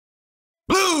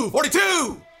Blue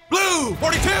 42! Blue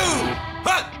 42!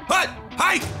 Hut!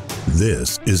 Hike!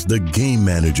 This is The Game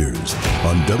Managers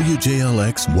on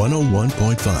WJLX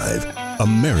 101.5,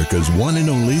 America's one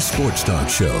and only sports talk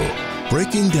show.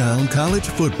 Breaking down college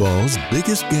football's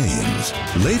biggest games,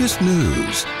 latest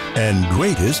news, and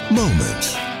greatest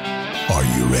moments. Are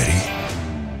you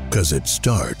ready? 'Cause it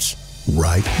starts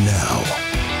right now.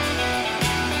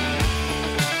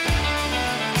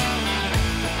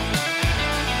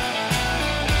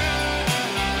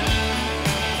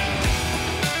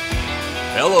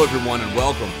 Hello, everyone, and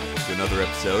welcome to another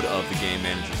episode of the Game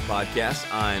Managers Podcast.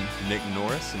 I'm Nick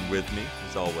Norris, and with me,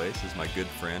 as always, is my good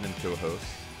friend and co-host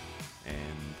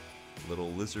and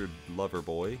little lizard lover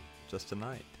boy, Justin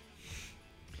Knight.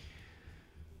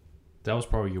 That was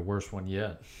probably your worst one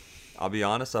yet. I'll be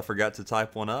honest, I forgot to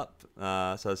type one up, so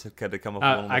I just had to come up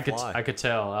with one on the fly. I could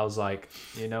tell. I was like,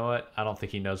 you know what? I don't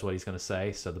think he knows what he's going to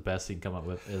say, so the best he can come up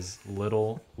with is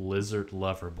little lizard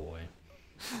lover boy.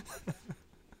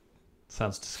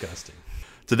 Sounds disgusting.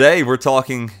 Today, we're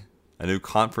talking a new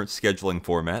conference scheduling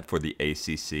format for the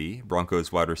ACC,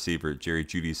 Broncos wide receiver Jerry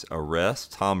Jeudy's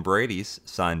arrest, Tom Brady's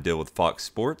signed deal with Fox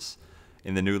Sports,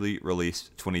 and the newly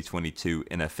released 2022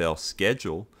 NFL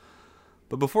schedule.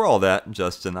 But before all that,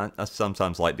 Justin, I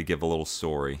sometimes like to give a little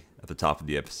story at the top of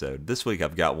the episode. This week,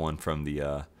 I've got one from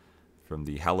the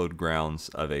hallowed grounds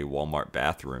of a Walmart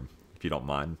bathroom. If you don't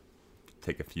mind,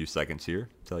 take a few seconds here,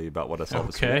 tell you about what I saw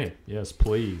this week. Okay, yes,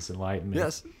 please enlighten me.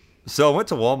 Yes. So I went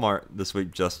to Walmart this week,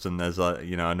 Justin, as I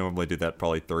normally do that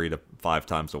probably 3 to 5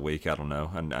 times a week. I don't know,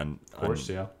 and of course,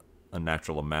 yeah, a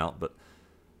natural amount, but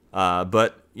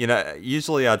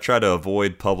usually I try to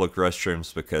avoid public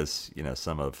restrooms because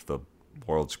some of the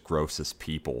world's grossest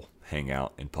people hang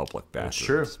out in public bathrooms.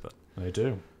 That's true, they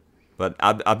do. But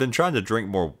I've been trying to drink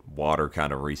more water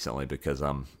kind of recently because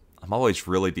I'm always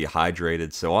really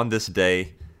dehydrated. So on this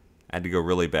day, I had to go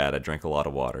really bad. I drank a lot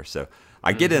of water. So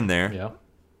I get in there,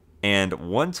 and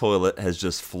one toilet has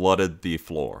just flooded the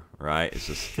floor, right? It's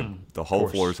just the whole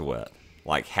floor is wet,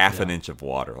 like half an inch of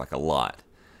water, like a lot.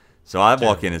 So I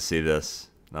walk in and see this,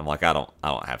 and I'm like, I don't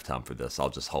have time for this. I'll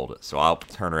just hold it. So I'll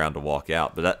turn around to walk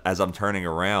out. But as I'm turning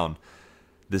around,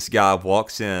 this guy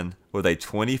walks in with a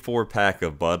 24-pack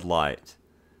of Bud Light,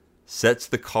 sets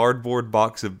the cardboard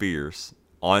box of beers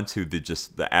onto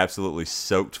the absolutely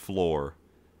soaked floor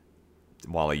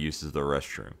while he uses the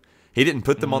restroom. He didn't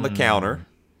put them on the counter.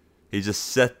 He just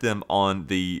set them on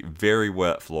the very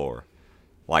wet floor,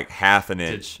 like half an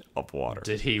inch of water.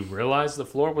 Did he realize the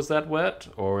floor was that wet,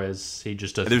 or is he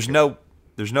just doesn't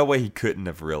There's no way he couldn't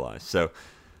have realized. So,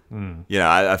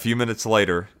 a few minutes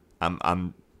later,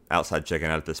 I'm outside checking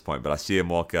out at this point, but I see him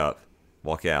walk out.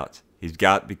 He's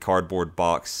got the cardboard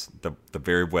box, the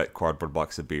very wet cardboard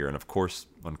box of beer. And, of course,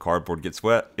 when cardboard gets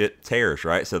wet, it tears,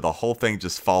 right? So the whole thing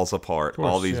just falls apart.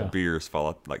 All these beers fall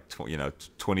up, like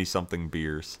 20-something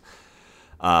beers.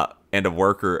 And a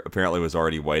worker apparently was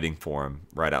already waiting for him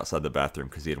right outside the bathroom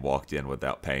because he had walked in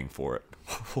without paying for it.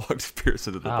 Walked beers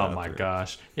into the bathroom. Oh, my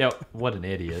gosh. Yeah, what an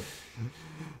idiot.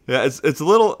 Yeah, it's a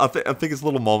little. I think it's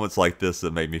little moments like this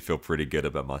that make me feel pretty good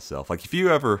about myself. Like if you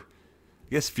ever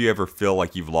feel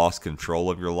like you've lost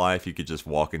control of your life, you could just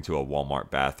walk into a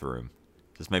Walmart bathroom.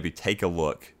 Just maybe take a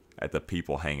look at the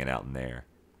people hanging out in there.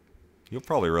 You'll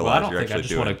probably realize you're actually doing I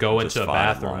just want to go into a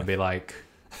bathroom and and be like,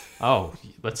 oh,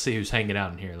 let's see who's hanging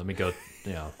out in here. Let me go,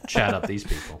 chat up these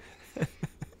people.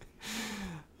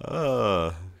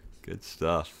 Good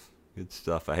stuff. Good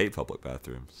stuff. I hate public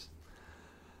bathrooms.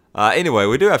 Anyway,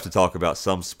 we do have to talk about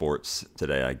some sports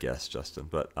today, I guess, Justin.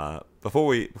 But before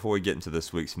we get into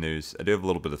this week's news, I do have a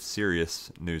little bit of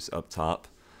serious news up top.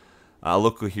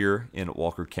 Local here in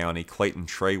Walker County, Clayton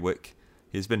Trawick,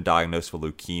 he's been diagnosed with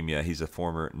leukemia. He's a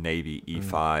former Navy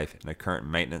E5 and a current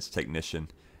maintenance technician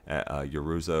at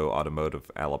Uruzo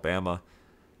Automotive, Alabama.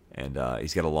 And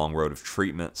he's got a long road of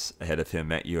treatments ahead of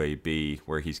him at UAB,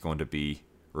 where he's going to be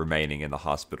remaining in the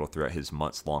hospital throughout his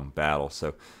months-long battle.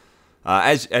 So,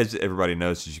 as everybody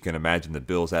knows, as you can imagine, the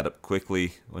bills add up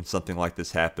quickly when something like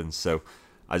this happens. So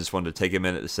I just wanted to take a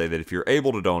minute to say that if you're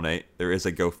able to donate, there is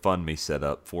a GoFundMe set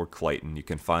up for Clayton. You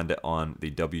can find it on the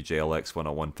WJLX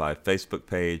 1015 Facebook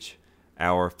page,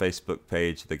 our Facebook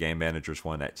page, the Game Managers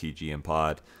one at TGM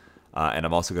Pod. And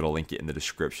I'm also going to link it in the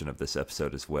description of this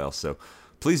episode as well. So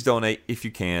please donate if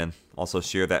you can. Also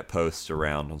share that post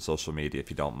around on social media if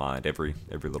you don't mind. Every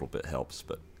little bit helps,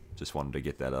 but just wanted to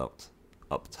get that up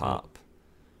top.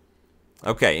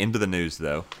 Okay, into the news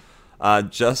though.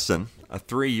 Justin, a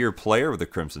 3-year player with the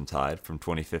Crimson Tide from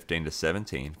 2015 to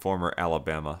 17, former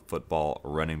Alabama football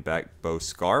running back Bo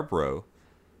Scarborough,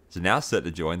 is now set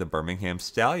to join the Birmingham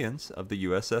Stallions of the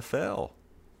USFL.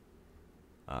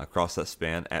 across that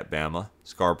span at Bama.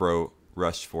 Scarborough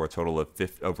rushed for a total of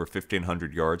over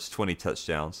 1,500 yards, 20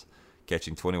 touchdowns,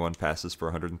 catching 21 passes for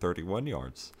 131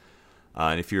 yards.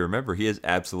 And if you remember, he is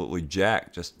absolutely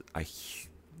jacked, just a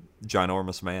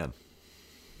ginormous man.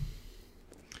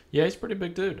 Yeah, he's a pretty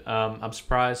big dude. I'm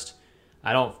surprised.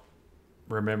 I don't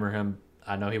remember him.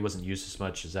 I know he wasn't used as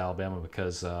much as Alabama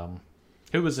because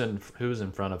who was in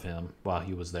front of him while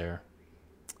he was there?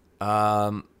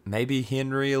 Maybe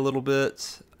Henry a little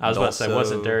bit. I was about to say,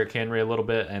 wasn't Derrick Henry a little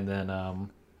bit? And then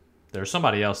there was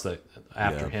somebody else that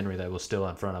after Henry that was still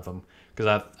in front of him.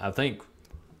 Because I think,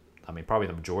 probably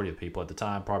the majority of the people at the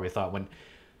time probably thought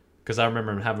because I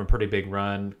remember him having a pretty big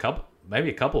run, maybe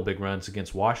a couple of big runs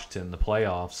against Washington in the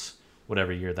playoffs,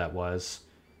 whatever year that was.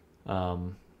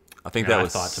 I think that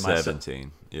was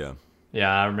 17. Yeah. Yeah,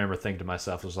 I remember thinking to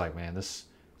myself, I was like, man, this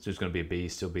dude's going to be a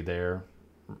beast. He'll be there.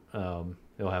 He'll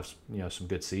have some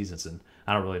good seasons, and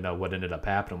I don't really know what ended up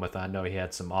happening with him. I know he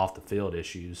had some off the field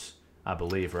issues, I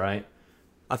believe, right?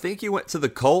 I think he went to the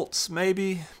Colts,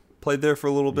 maybe played there for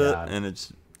a little bit, and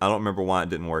I don't remember why it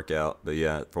didn't work out, but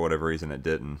yeah, for whatever reason it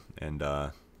didn't, and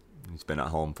he's been at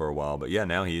home for a while. But yeah,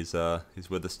 now he's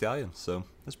with the Stallions, so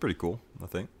that's pretty cool. I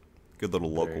think good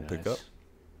little local pickup.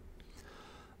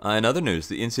 In other news,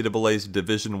 the NCAA's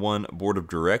Division I Board of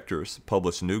Directors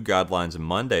published new guidelines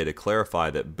Monday to clarify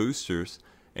that boosters,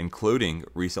 including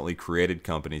recently created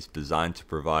companies designed to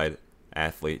provide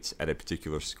athletes at a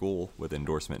particular school with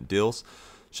endorsement deals,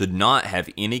 should not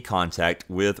have any contact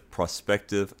with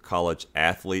prospective college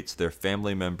athletes, their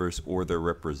family members, or their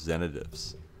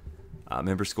representatives.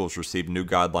 Member schools received new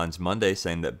guidelines Monday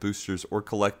saying that boosters or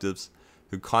collectives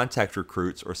who contact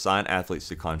recruits or sign athletes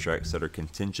to contracts that are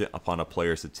contingent upon a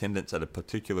player's attendance at a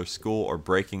particular school are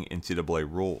breaking NCAA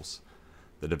rules.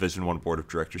 The Division I Board of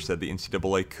Directors said the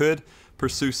NCAA could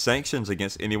pursue sanctions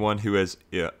against anyone who has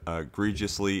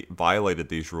egregiously violated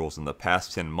these rules in the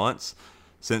past 10 months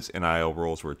since NIL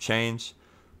rules were changed,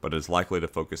 but is likely to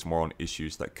focus more on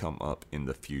issues that come up in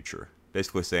the future.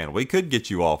 Basically saying, we could get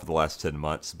you all for the last 10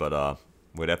 months, but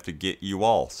we'd have to get you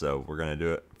all, so we're going to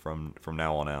do it from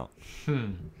now on out.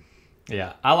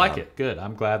 Yeah, I like it. Good.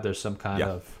 I'm glad there's some kind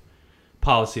of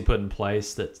policy put in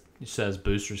place that says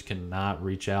boosters cannot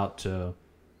reach out to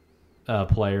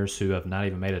players who have not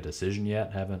even made a decision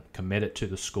yet, haven't committed to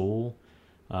the school,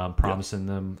 promising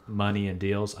them money and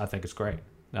deals. I think it's great.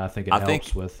 I think it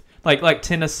helps with like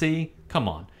Tennessee. Come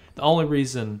on, the only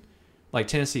reason like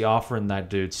Tennessee offering that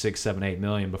dude $6, $7, $8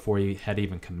 million before he had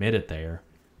even committed there,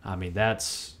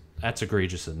 that's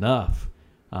egregious enough.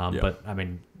 But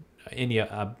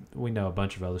we know a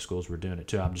bunch of other schools were doing it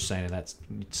too. I'm just saying that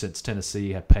since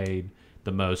Tennessee had paid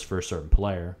the most for a certain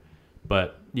player.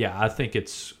 But yeah, I think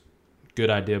it's a good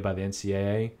idea by the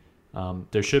NCAA.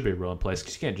 There should be a rule in place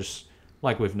because you can't just,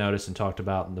 like we've noticed and talked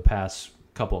about in the past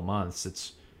couple of months,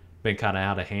 it's been kind of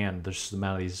out of hand. There's the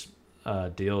amount of these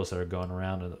deals that are going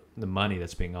around and the money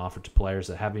that's being offered to players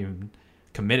that haven't even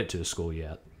committed to the school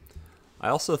yet. I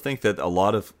also think that a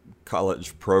lot of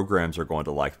college programs are going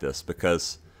to like this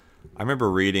because I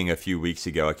remember reading a few weeks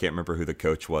ago, I can't remember who the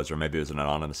coach was, or maybe it was an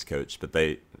anonymous coach, but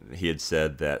he had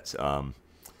said that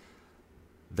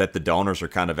that the donors are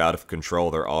kind of out of control.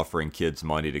 They're offering kids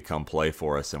money to come play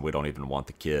for us, and we don't even want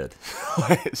the kid.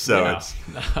 So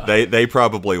they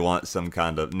probably want some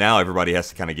kind of, now everybody has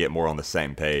to kind of get more on the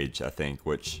same page, I think,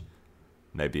 which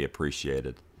may be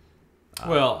appreciated.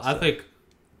 I think,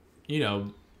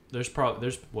 as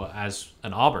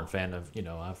an Auburn fan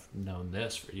I've known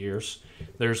this for years.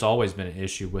 There's always been an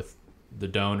issue with the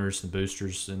donors and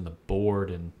boosters and the board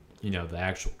and the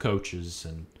actual coaches,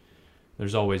 and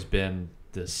there's always been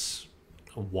this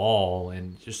wall,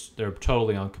 and just they're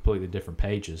totally on completely different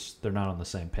pages. They're not on the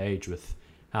same page with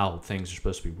how things are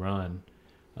supposed to be run.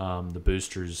 The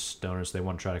boosters, donors, they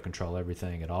want to try to control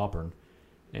everything at Auburn,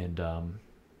 and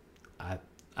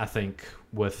I think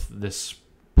with this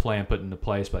plan put into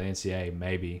place by the NCAA,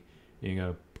 maybe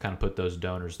kind of put those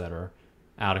donors that are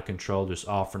out of control just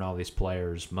offering all these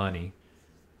players money,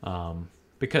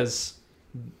 because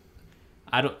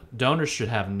donors should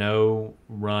have no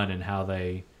run in how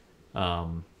they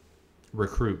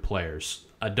recruit players.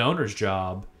 A donor's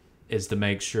job is to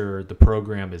make sure the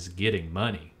program is getting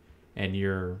money, and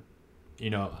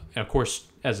of course,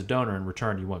 as a donor in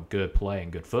return, you want good play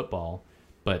and good football,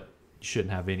 but you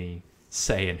shouldn't have any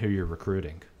say in who you're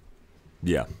recruiting.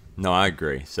 Yeah, no, I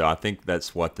agree. So I think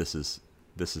that's what this is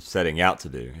setting out to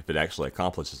do. If it actually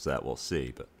accomplishes that, we'll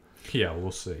see. But yeah,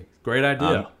 we'll see. Great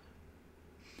idea.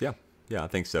 Yeah, I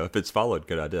think so. If it's followed,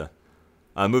 good idea.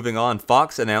 Moving on,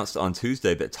 Fox announced on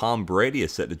Tuesday that Tom Brady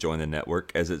is set to join the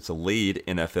network as its lead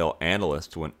NFL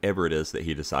analyst whenever it is that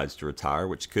he decides to retire,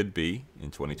 which could be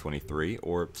in 2023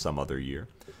 or some other year.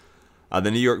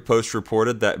 The New York Post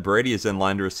reported that Brady is in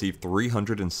line to receive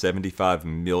 $375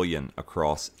 million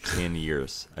across 10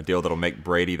 years, a deal that'll make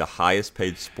Brady the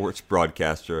highest-paid sports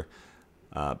broadcaster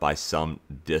by some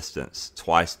distance,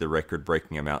 twice the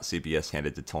record-breaking amount CBS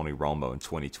handed to Tony Romo in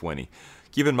 2020.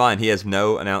 Keep in mind, he has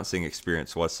no announcing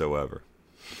experience whatsoever.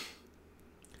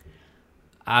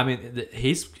 I mean,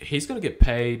 he's going to get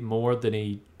paid more than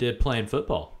he did playing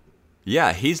football.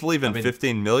 Yeah, he's leaving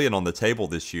 $15 million on the table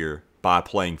this year by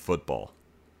playing football.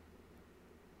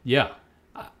 Yeah,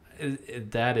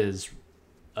 that is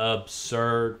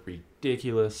absurd,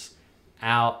 ridiculous,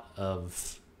 out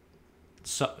of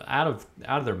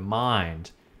their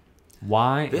mind.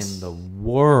 Why in the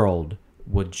world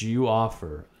would you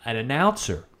offer an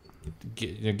announcer?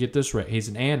 Get this right. He's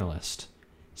an analyst,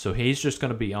 so he's just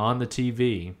going to be on the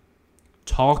TV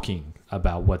talking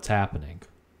about what's happening.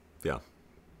 Yeah,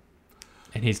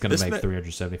 and he's going to make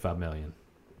 $375 million.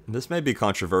 This may be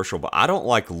controversial, but I don't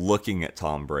like looking at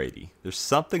Tom Brady. There's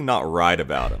something not right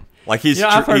about him. Like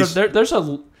I've heard there's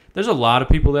a lot of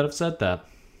people that have said that.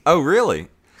 Oh, really?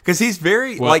 Because he's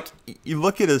very you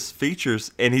look at his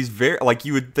features and he's very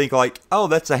you would think oh,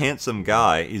 that's a handsome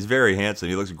guy. He's very handsome.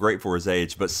 He looks great for his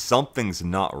age, but something's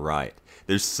not right.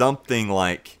 There's something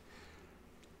I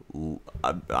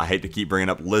hate to keep bringing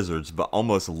up lizards, but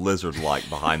almost lizard-like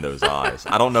behind those eyes.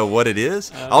 I don't know what it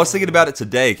is. I was thinking about it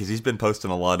today because he's been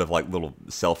posting a lot of little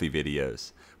selfie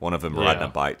videos. One of them riding a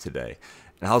bike today,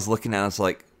 and I was looking at it, I was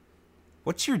like,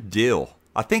 "What's your deal?"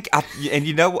 I think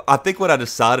what I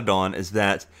decided on is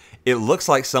that it looks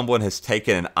like someone has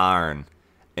taken an iron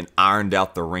and ironed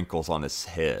out the wrinkles on his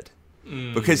head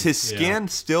because his skin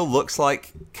still looks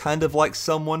kind of like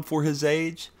someone for his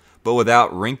age, but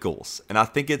without wrinkles. And I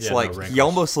think it's he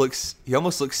almost looks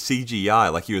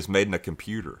CGI, like he was made in a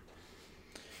computer.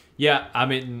 Yeah, I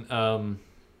mean, my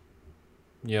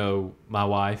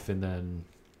wife and then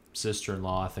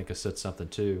sister-in-law, I think, has said something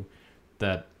too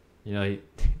that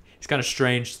he's kind of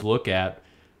strange to look at.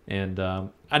 And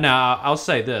now I'll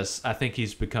say this: I think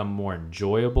he's become more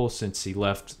enjoyable since he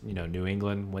left, New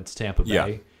England, went to Tampa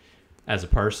Bay as a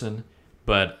person.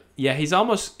 But yeah, he's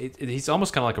almost kind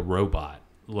of like a robot.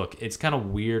 Look, it's kind of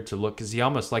weird to look because he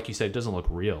almost, like you said, doesn't look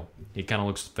real. He kind of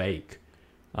looks fake.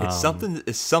 It's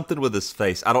something with his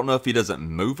face. I don't know if he doesn't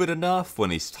move it enough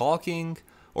when he's talking,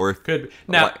 or if could be.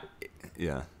 Now.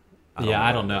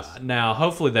 I don't know. Now,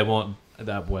 hopefully they won't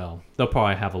that well. They'll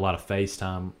probably have a lot of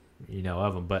FaceTime,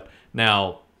 of him. But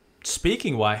now,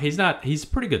 speaking wise, he's a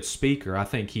pretty good speaker. I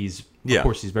think of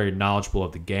course, he's very knowledgeable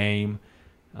of the game,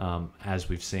 as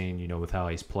we've seen, with how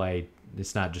he's played.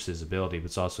 It's not just his ability, but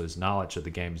it's also his knowledge of the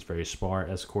game. He's very smart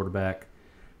as a quarterback.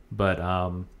 But,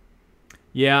 I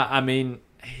mean,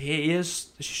 he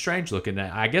is strange looking.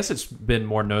 I guess it's been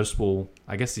more noticeable,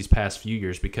 these past few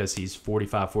years because he's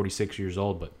 45, 46 years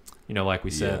old. But, like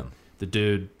we said, the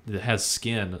dude that has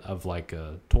skin of like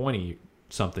a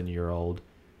 20-something-year-old.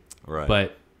 Right.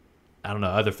 But, I don't know,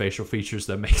 other facial features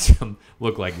that makes him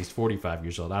look like he's 45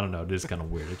 years old. I don't know. It is kind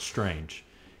of weird. It's strange.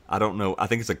 I don't know. I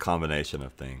think it's a combination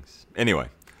of things. Anyway.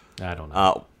 I don't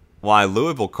know. Why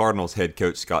Louisville Cardinals head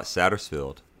coach Scott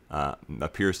Satterfield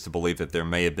appears to believe that there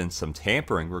may have been some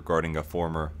tampering regarding a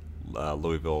former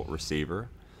Louisville receiver.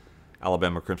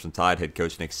 Alabama Crimson Tide head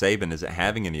coach Nick Saban isn't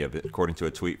having any of it, according to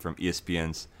a tweet from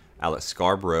ESPN's Alex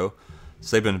Scarborough.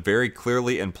 Saban very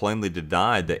clearly and plainly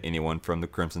denied that anyone from the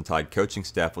Crimson Tide coaching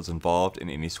staff was involved in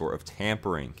any sort of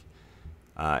tampering.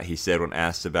 He said when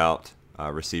asked about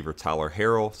receiver Tyler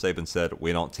Harrell, Saban said,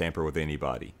 "We don't tamper with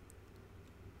anybody."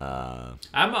 I'm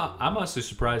honestly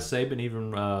surprised Saban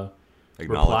even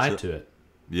replied to it.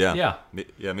 Yeah.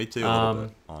 Me too. A little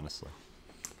bit, honestly.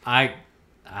 I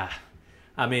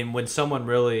mean, when someone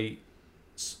really,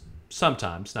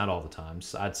 sometimes, not all the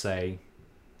times, I'd say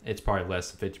it's probably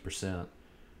less than 50%.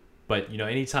 But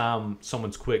anytime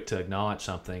someone's quick to acknowledge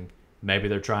something, maybe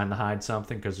they're trying to hide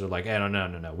something because they're like, "Hey,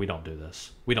 no, we don't do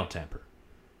this. We don't tamper."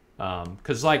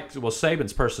 Because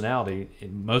Saban's personality,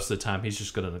 most of the time he's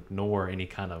just going to ignore any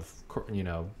kind of,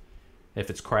 if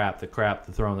it's crap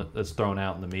that's thrown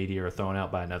out in the media or thrown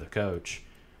out by another coach.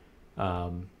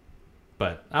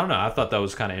 But I don't know. I thought that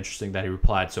was kind of interesting that he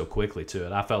replied so quickly to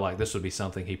it. I felt like this would be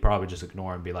something he'd probably just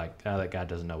ignore and be like, that guy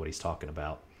doesn't know what he's talking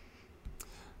about.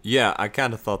 Yeah, I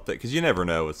kind of thought that because you never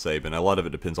know with Saban. A lot of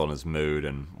it depends on his mood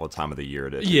and what time of the year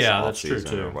it is. Yeah, that's true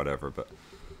too. Or whatever, but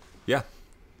yeah.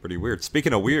 Pretty weird.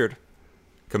 Speaking of weird,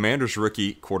 Commanders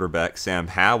rookie quarterback Sam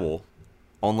Howell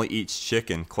only eats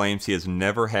chicken, claims he has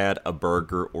never had a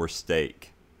burger or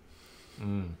steak.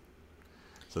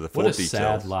 So the full What a details.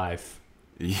 sad life.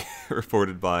 Yeah,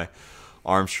 reported by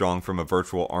Armstrong from a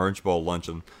virtual Orange Bowl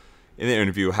luncheon. In the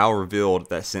interview, Howell revealed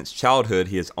that since childhood,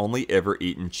 he has only ever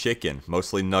eaten chicken,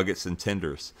 mostly nuggets and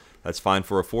tenders. That's fine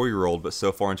for a 4-year-old, but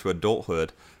so far into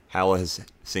adulthood, Howell has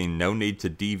seen no need to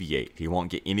deviate. He won't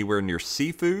get anywhere near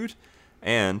seafood,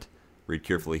 and, read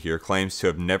carefully here, claims to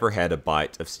have never had a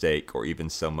bite of steak or even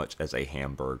so much as a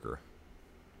hamburger.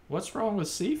 What's wrong with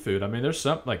seafood? I mean, there's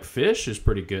some, like, fish is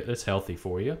pretty good. It's healthy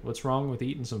for you. What's wrong with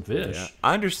eating some fish? Yeah.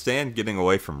 I understand getting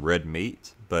away from red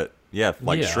meat, but yeah,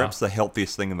 shrimp's the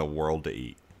healthiest thing in the world to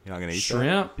eat. You're not going to eat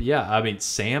shrimp? Yeah, I mean,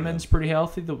 salmon's pretty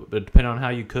healthy, but depending on how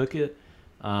you cook it.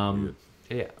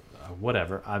 Yeah,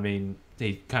 whatever. I mean,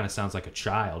 he kind of sounds like a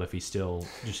child if he's still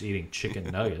just eating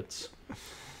chicken nuggets.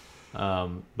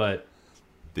 But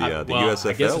the I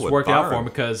USFL guess it's worked out for him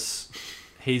because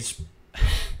he's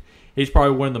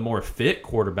probably one of the more fit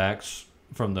quarterbacks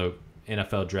from the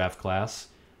NFL draft class.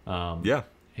 Yeah,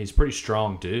 he's a pretty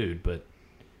strong dude, but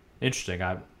interesting.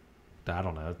 I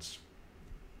don't know.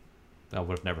 I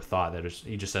would have never thought that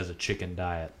he just has a chicken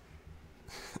diet.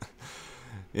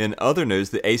 In other news,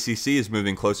 the ACC is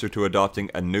moving closer to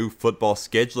adopting a new football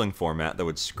scheduling format that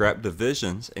would scrap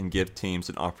divisions and give teams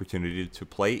an opportunity to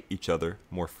play each other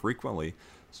more frequently,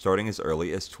 starting as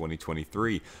early as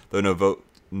 2023.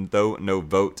 Though no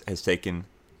vote has taken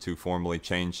to formally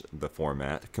change the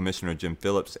format, Commissioner Jim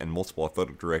Phillips and multiple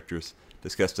athletic directors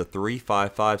discussed a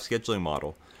 3-5-5 scheduling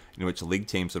model in which league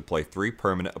teams would play 3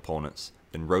 permanent opponents,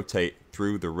 then rotate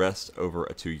through the rest over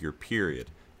a 2-year period,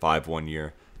 5 one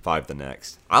year, 5 the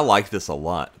next. I like this a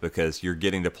lot because you're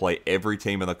getting to play every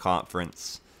team in the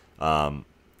conference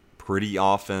pretty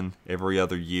often, every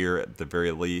other year at the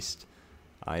very least.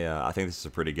 I think this is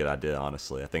a pretty good idea,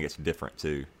 honestly. I think it's different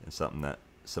too, and something that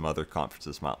some other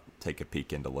conferences might take a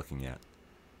peek into looking at.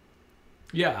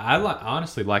 Yeah, I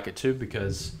honestly like it too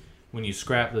because when you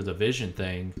scrap the division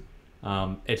thing,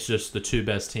 it's just the 2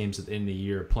 best teams at the end of the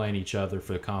year playing each other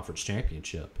for the conference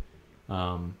championship.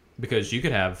 Because you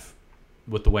could have,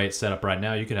 with the way it's set up right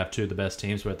now, you could have 2 of the best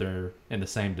teams, but they're in the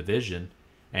same division,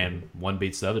 and one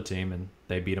beats the other team, and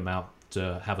they beat them out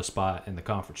to have a spot in the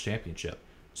conference championship.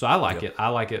 So I like it. I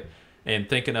like it. And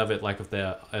thinking of it like if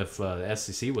the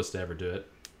SEC was to ever do it,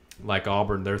 like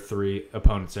Auburn, their 3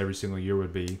 opponents every single year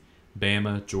would be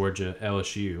Bama, Georgia,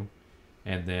 LSU,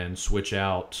 and then switch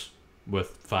out with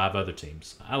 5 other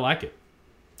teams. I like it.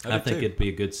 I think it'd be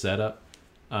a good setup.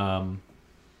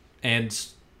 And,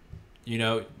 you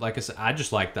know, like I said, I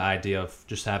just like the idea of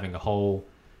just having a whole,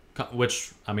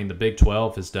 which, I mean, the Big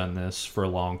 12 has done this for a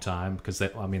long time because, they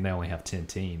only have 10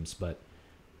 teams. But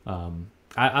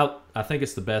I think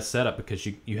it's the best setup because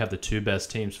you have the 2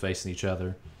 best teams facing each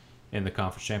other in the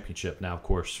conference championship. Now, of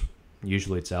course,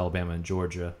 usually it's Alabama and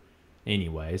Georgia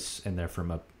anyways, and they're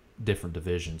from different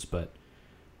divisions. But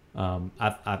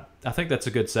I think that's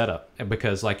a good setup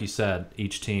because, like you said,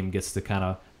 each team gets to kind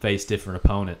of face different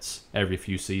opponents every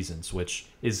few seasons, which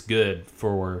is good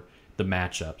for the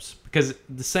matchups because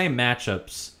the same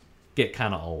matchups get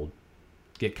kind of old,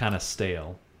 get kind of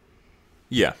stale.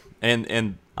 Yeah,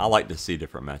 and I like to see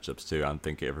different matchups too. I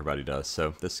think everybody does,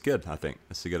 so that's good. I think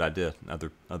it's a good idea.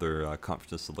 Other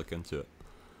conferences to look into it.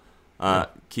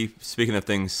 Speaking of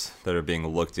things that are being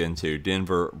looked into,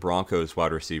 Denver Broncos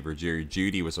wide receiver Jerry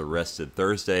Jeudy was arrested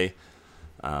Thursday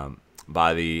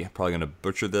by the, probably going to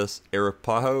butcher this,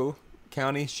 Arapahoe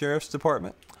County Sheriff's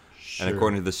Department. Sure. And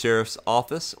according to the sheriff's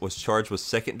office, was charged with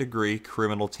second-degree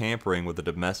criminal tampering with a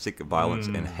domestic violence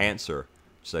enhancer,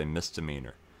 which is a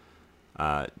misdemeanor.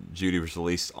 Jeudy was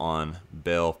released on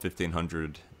bail,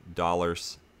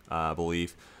 $1,500, I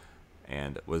believe,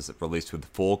 and was released with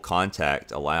full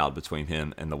contact allowed between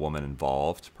him and the woman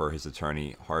involved, per his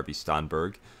attorney Harvey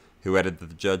Steinberg, who added that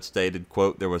the judge stated,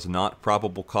 quote, there was not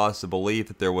probable cause to believe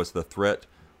that there was the threat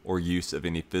or use of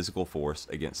any physical force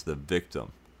against the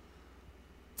victim.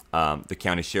 The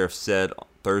county sheriff said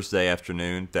Thursday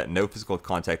afternoon that no physical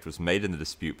contact was made in the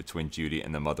dispute between Jeudy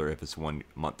and the mother of his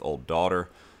 1-month-old daughter.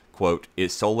 Quote, it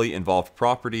solely involved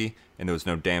property and there was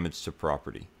no damage to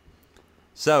property.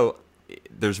 So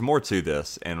there's more to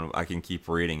this, and I can keep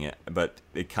reading it, but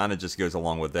it kind of just goes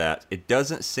along with that. It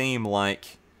doesn't seem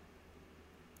like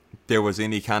there was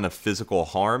any kind of physical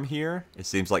harm here. It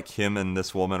seems like him and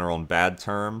this woman are on bad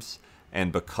terms,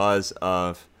 and because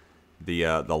of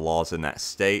the laws in that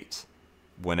state,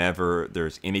 whenever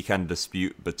there's any kind of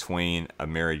dispute between a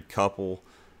married couple,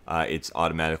 it's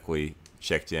automatically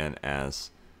checked in as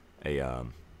a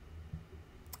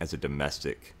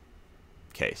domestic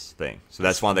case thing. So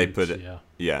that's why they put it.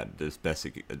 Yeah.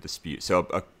 Domestic dispute. So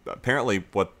apparently,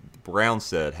 what Brown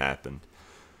said happened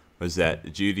was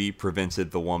that Judy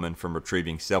prevented the woman from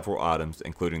retrieving several items,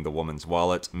 including the woman's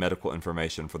wallet, medical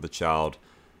information for the child,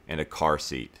 and a car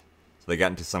seat. So they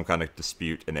got into some kind of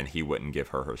dispute, and then he wouldn't give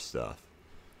her stuff.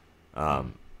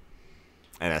 And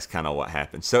that's kind of what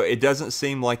happened. So it doesn't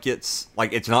seem like it's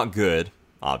not good,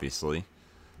 obviously.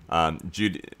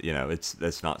 Judy,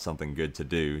 that's not something good to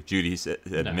do. Judy's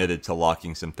admitted to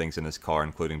locking some things in his car,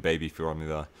 including baby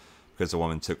formula, because the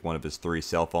woman took one of his 3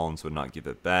 cell phones, would not give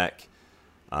it back.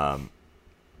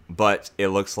 But it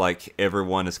looks like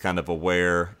everyone is kind of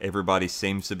aware. Everybody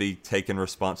seems to be taking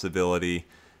responsibility,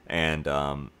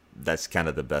 and that's kind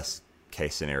of the best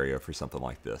case scenario for something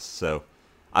like this. So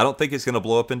I don't think it's going to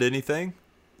blow up into anything.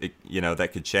 That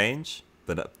could change,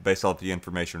 but based off the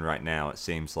information right now, it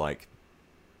seems like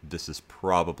this is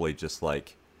probably just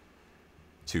like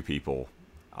 2 people,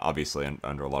 obviously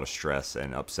under a lot of stress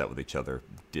and upset with each other,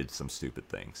 did some stupid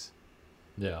things.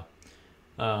 Yeah.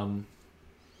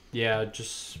 Yeah, it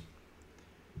just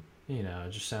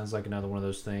sounds like another one of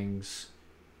those things.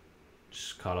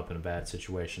 Just caught up in a bad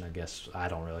situation, I guess. I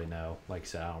don't really know. Like I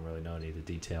said, I don't really know any of the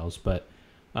details. But,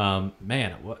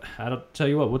 man, tell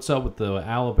you what's up with the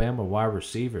Alabama wide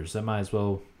receivers? They might as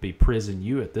well be prison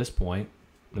U at this point.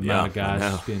 The amount of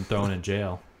guys being thrown in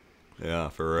jail. Yeah,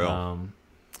 for real.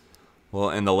 Well,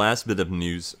 in the last bit of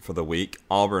news for the week,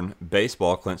 Auburn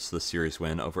baseball clinched the series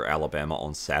win over Alabama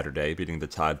on Saturday, beating the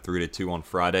Tide 3-2 on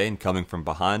Friday and coming from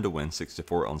behind to win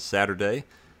 6-4 on Saturday.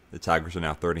 The Tigers are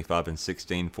now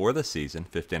 35-16 for the season,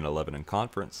 15-11 in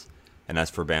conference. And as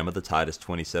for Bama, the Tide is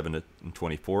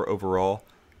 27-24 overall,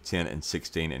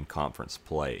 10-16 in conference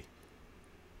play.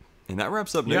 And that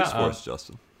wraps up news for us,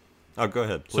 Justin. Oh, go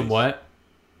ahead, please. So what?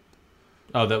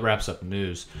 Oh, that wraps up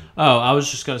news. Oh, I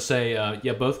was just going to say,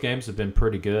 both games have been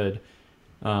pretty good.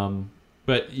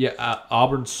 But,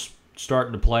 Auburn's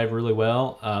starting to play really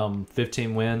well.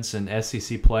 15 wins in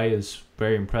SEC play is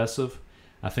very impressive.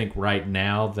 I think right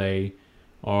now they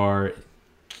are,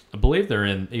 I believe they're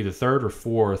in either 3rd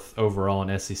or 4th overall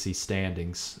in SEC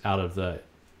standings out of the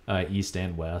East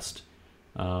and West.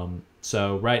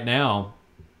 So right now,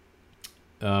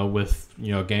 with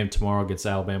a game tomorrow against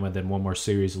Alabama, then one more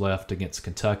series left against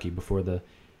Kentucky before the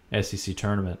SEC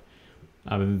tournament.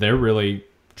 I mean, they're really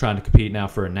trying to compete now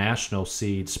for a national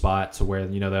seed spot, to where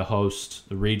they'll host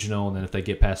the regional, and then if they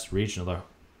get past the regional, they'll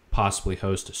possibly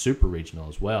host a super regional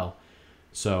as well.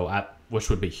 So, which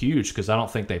would be huge, because I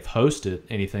don't think they've hosted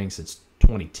anything since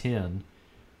 2010.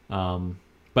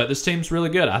 But this team's really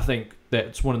good. I think that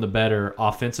it's one of the better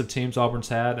offensive teams Auburn's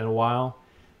had in a while.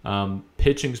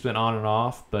 Pitching's been on and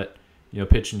off, but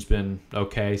pitching's been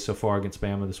okay so far against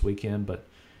Bama this weekend. But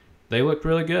they looked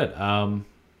really good. I'm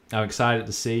excited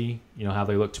to see how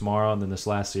they look tomorrow and then this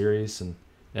last series and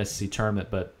SEC tournament.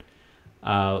 But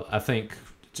I think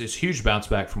it's a huge bounce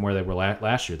back from where they were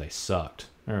last year. They sucked.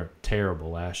 They were terrible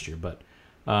last year, but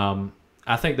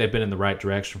I think they've been in the right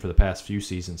direction for the past few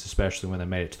seasons, especially when they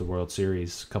made it to the World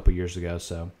Series a couple years ago.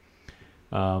 So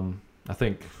I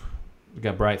think we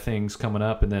got bright things coming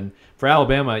up. And then for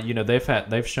Alabama,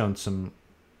 they've shown some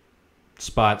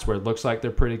spots where it looks like they're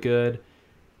pretty good,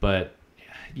 but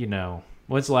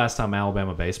when's the last time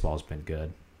Alabama baseball's been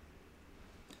good?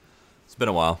 It's been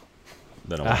a while.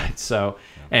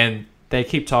 And they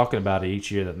keep talking about it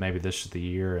each year that maybe this is the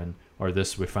year, or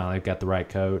this we finally got the right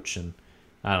coach, and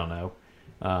I don't know.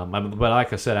 But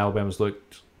like I said, Alabama's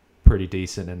looked pretty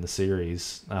decent in the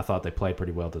series. I thought they played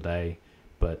pretty well today,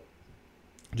 but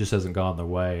it just hasn't gone their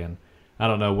way. And I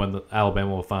don't know when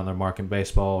Alabama will find their mark in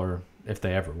baseball, or if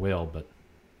they ever will. But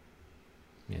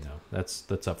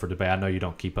that's up for debate. I know you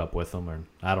don't keep up with them, or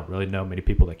I don't really know many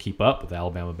people that keep up with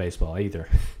Alabama baseball either.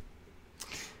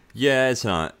 Yeah, it's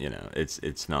not.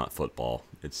 It's not football.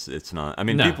 It's not. I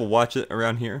mean, people watch it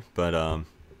around here, but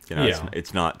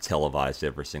it's not televised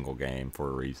every single game for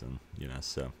a reason.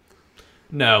 So.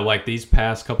 No, like these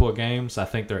past couple of games, I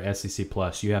think they're SEC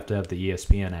Plus. You have to have the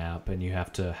ESPN app, and you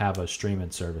have to have a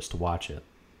streaming service to watch it.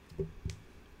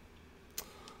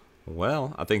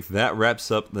 Well, I think that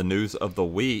wraps up the news of the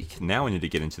week. Now we need to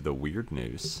get into the weird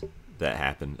news that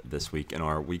happened this week in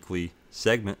our weekly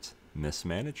segment,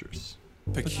 Mismanagers.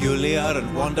 Peculiar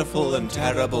and wonderful and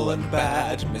terrible and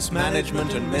bad,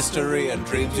 mismanagement and mystery and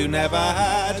dreams you never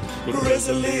had.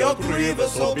 Grizzly or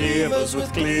grievous or beavers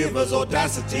with cleavers,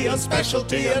 audacity and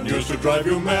specialty and used to drive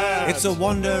you mad. It's a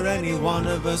wonder any one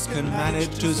of us can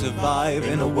manage to survive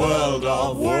in a world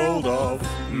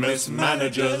of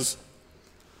mismanagers.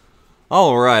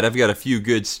 All right, I've got a few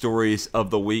good stories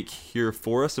of the week here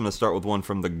for us. I'm going to start with one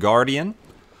from The Guardian.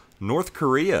 North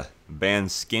Korea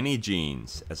bans skinny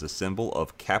jeans as a symbol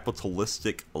of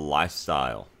capitalistic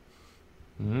lifestyle.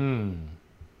 They're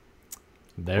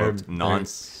Quote,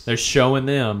 they're showing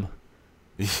them.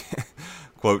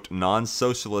 quote,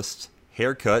 non-socialist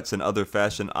haircuts and other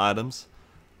fashion items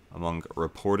among a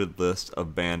reported list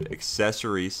of banned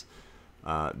accessories.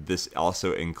 This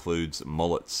also includes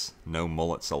mullets. No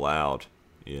mullets allowed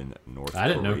in North Korea. I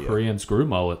didn't know Koreans grew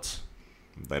mullets.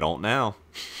 They don't now.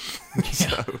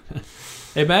 So,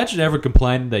 Imagine ever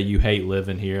complaining that you hate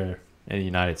living here in the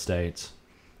United States.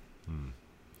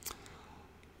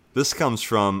 this comes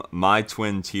from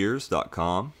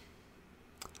mytwintears.com.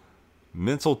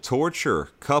 Mental torture.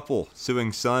 Couple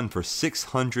suing son for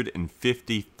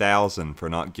 $650,000 for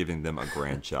not giving them a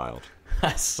grandchild.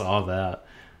 I saw that.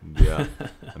 Yeah.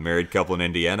 A married couple in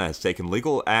Indiana has taken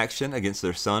legal action against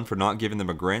their son for not giving them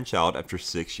a grandchild after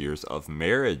 6 years of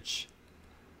marriage.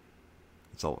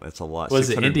 It's a lot. Was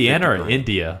it Indiana or $650,000.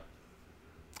 India?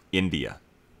 India.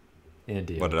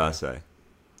 India. What did I say?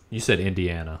 You said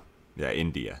Indiana. Yeah,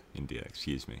 India.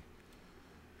 Excuse me.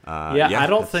 I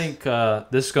don't think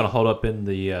this is going to hold up in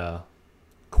the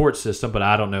court system, but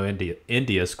I don't know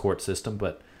India's court system.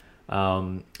 But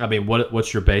I mean,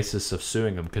 what's your basis of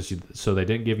suing them? So they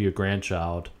didn't give you a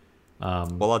grandchild.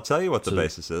 Well, I'll tell you what the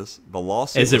basis is. The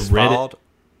lawsuit Is it was filed.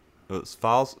 It was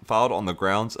filed on the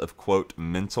grounds of, quote,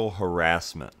 mental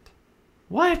harassment.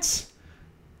 What?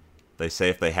 They say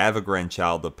if they have a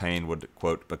grandchild, the pain would,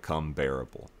 quote, become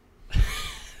bearable.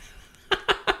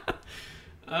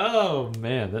 Oh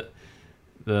man,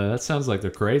 that sounds like they're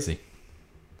crazy.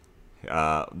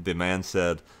 The man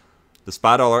said,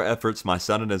 despite all our efforts, my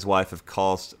son and his wife have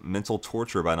caused mental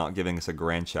torture by not giving us a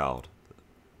grandchild.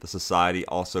 The society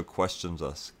also questions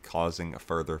us, causing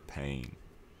further pain.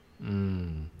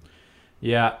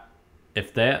 Yeah,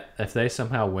 if they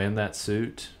somehow win that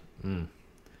suit,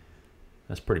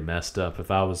 that's pretty messed up. If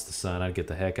I was the son, I'd get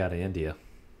the heck out of India.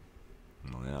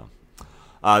 Oh, yeah.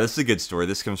 This is a good story.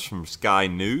 This comes from Sky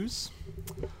News.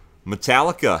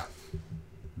 Metallica,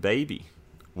 baby.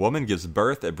 Woman gives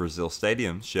birth at Brazil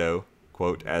Stadium show,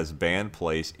 quote, as band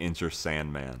plays Enter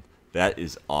Sandman. That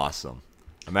is awesome.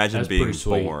 Imagine That's being pretty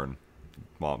sweet. born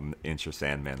while Enter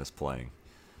Sandman is playing.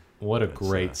 What a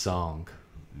great song.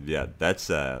 Yeah, that's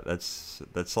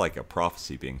like a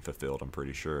prophecy being fulfilled, I'm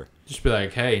pretty sure. Just be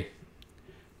like, hey,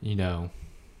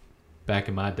 back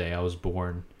in my day, I was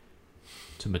born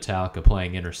to Metallica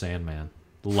playing Enter Sandman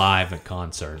live at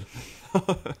concert.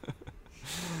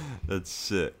 That's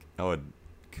sick. I wish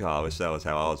that was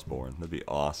how I was born. That'd be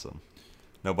awesome.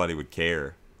 Nobody would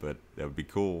care, but that would be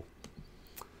cool.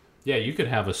 Yeah, you could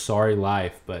have a sorry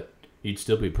life, but you'd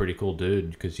still be a pretty cool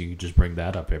dude because you could just bring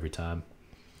that up every time.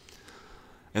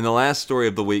 And the last story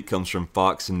of the week comes from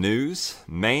Fox News.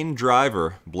 Maine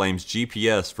driver blames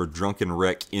GPS for drunken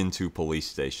wreck into police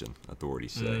station,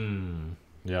 authorities say.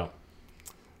 Yeah.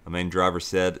 A Maine driver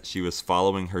said she was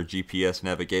following her GPS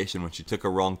navigation when she took a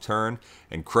wrong turn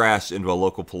and crashed into a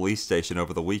local police station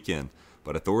over the weekend.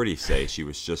 But authorities say she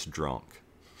was just drunk.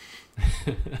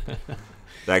 The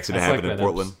accident happened in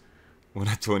Portland when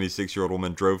a 26-year-old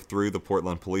woman drove through the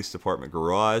Portland Police Department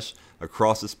garage,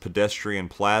 across this pedestrian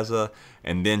plaza,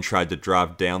 and then tried to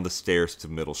drive down the stairs to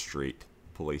Middle Street,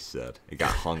 police said. The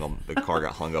car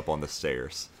got hung up on the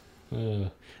stairs.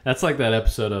 That's like that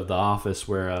episode of The Office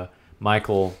where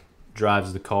Michael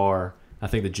drives the car. I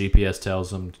think the GPS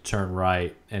tells him to turn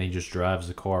right, and he just drives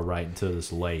the car right into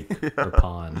this lake or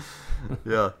pond.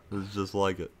 Yeah, it's just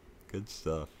like it. Good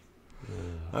stuff.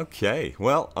 Okay,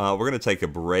 well, we're going to take a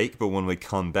break, but when we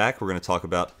come back, we're going to talk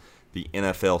about the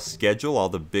NFL schedule, all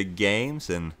the big games,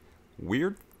 and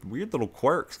weird little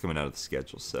quirks coming out of the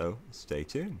schedule, so stay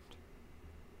tuned.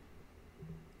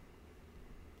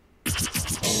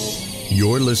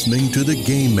 You're listening to The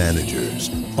Game Managers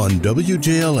on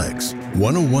WJLX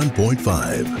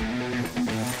 101.5.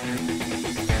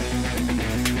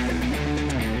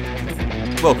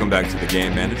 Welcome back to The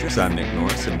Game Managers. I'm Nick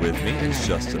Norris, and with me is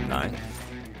Justin Knight.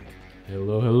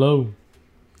 Hello.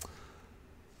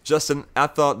 Justin, I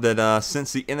thought that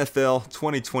since the NFL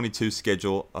 2022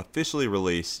 schedule officially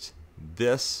released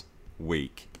this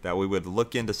week, that we would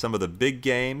look into some of the big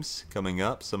games coming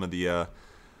up, some of the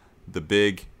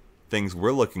big things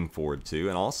we're looking forward to,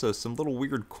 and also some little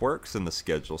weird quirks in the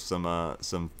schedule,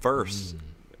 some firsts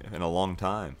in a long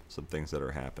time, some things that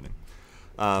are happening.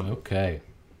 Okay.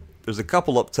 There's a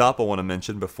couple up top I want to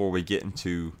mention before we get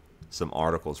into some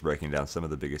articles breaking down some of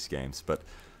the biggest games. But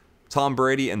Tom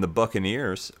Brady and the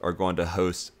Buccaneers are going to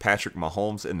host Patrick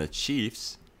Mahomes and the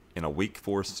Chiefs in a Week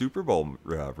 4 Super Bowl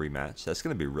rematch. That's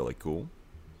going to be really cool.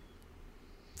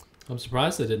 I'm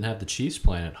surprised they didn't have the Chiefs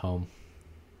playing at home.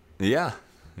 Yeah,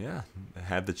 yeah.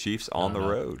 Have the Chiefs on the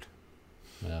road.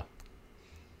 Yeah.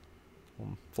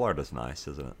 Well, Florida's nice,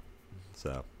 isn't it?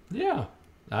 So. Yeah,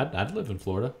 I'd live in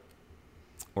Florida.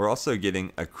 We're also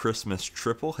getting a Christmas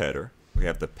triple header. We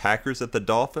have the Packers at the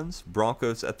Dolphins,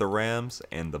 Broncos at the Rams,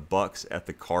 and the Bucks at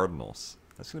the Cardinals.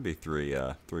 That's going to be three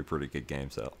pretty good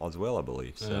games as well, I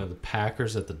believe. So. The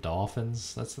Packers at the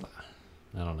Dolphins.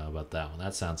 I don't know about that one.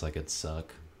 That sounds like it'd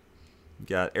suck. You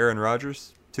got Aaron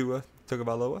Rodgers, Tua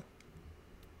Tagovailoa.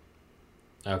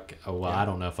 Okay. Oh, well, yeah. I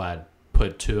don't know if I'd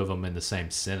put two of them in the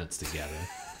same sentence together.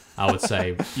 I would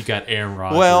say you got Aaron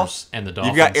Rodgers and the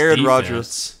Dolphins. You've got Aaron defense.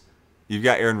 Rodgers. You've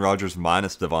got Aaron Rodgers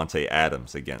minus Devontae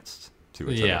Adams against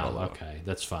Tua Tagovailoa. Yeah. Okay,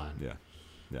 that's fine. Yeah.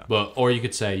 Yeah. But or you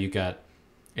could say you got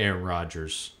Aaron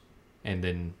Rodgers and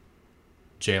then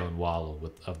Jalen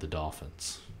Waddle of the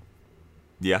Dolphins.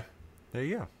 Yeah. There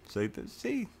you go.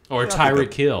 See. Or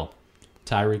Tyreek Hill.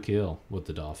 Tyreek Hill with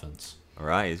the Dolphins. All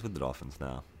right, he's with the Dolphins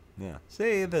now. Yeah.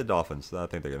 See, the Dolphins, I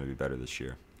think they're going to be better this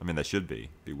year. I mean, they should be.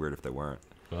 It'd be weird if they weren't.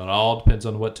 Well, it all depends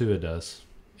on what Tua does.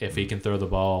 If he can throw the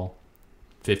ball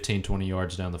 15, 20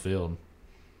 yards down the field.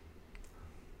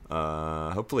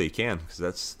 Hopefully he can,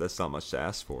 because that's not much to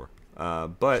ask for.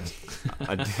 But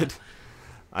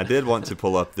I did want to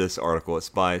pull up this article. It's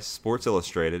by Sports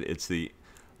Illustrated. It's the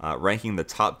ranking the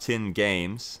top 10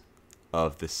 games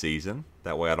of the season.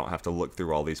 That way I don't have to look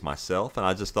through all these myself. And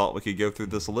I just thought we could go through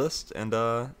this list and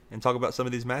talk about some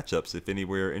of these matchups, if any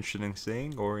we're interested in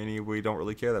seeing or any we don't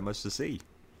really care that much to see.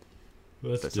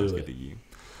 Let's that do sounds it. Good to you.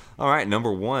 All right,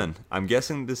 number 1. I'm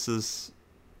guessing this is,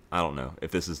 I don't know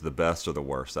if this is the best or the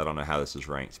worst. I don't know how this is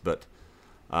ranked. But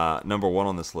number 1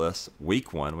 on this list,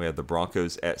 week 1, we have the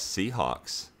Broncos at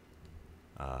Seahawks.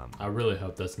 I really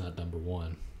hope that's not number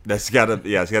 1. It's got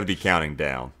to be counting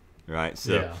down, right?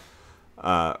 So,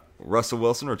 yeah. Russell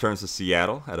Wilson returns to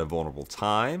Seattle at a vulnerable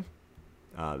time.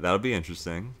 That'll be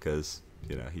interesting because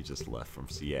he just left from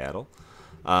Seattle,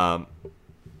 and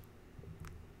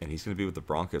he's going to be with the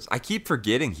Broncos. I keep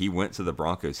forgetting he went to the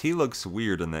Broncos. He looks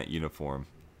weird in that uniform,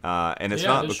 and it's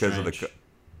not because of the.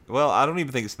 Well, I don't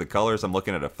even think it's the colors. I'm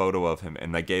looking at a photo of him,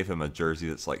 and they gave him a jersey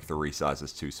that's like 3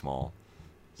 sizes too small.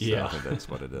 So yeah, I think that's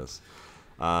what it is.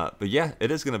 But yeah,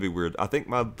 it is going to be weird. I think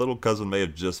my little cousin may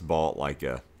have just bought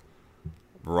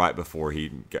right before he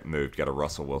got a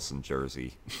Russell Wilson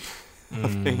jersey. I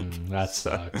think that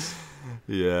sucks.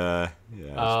 Yeah.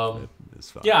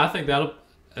 It's fine. Yeah, I think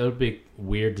it'll be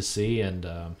weird to see, and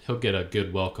he'll get a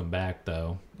good welcome back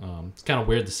though. It's kind of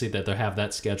weird to see that they have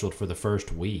that scheduled for the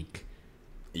first week.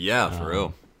 Yeah, for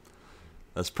real.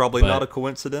 That's probably not a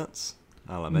coincidence.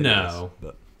 I don't know. Maybe it is,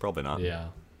 but probably not. Yeah,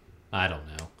 I don't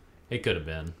know. It could have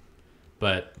been,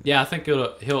 but yeah, I think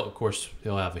he'll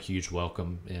have a huge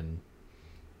welcome, and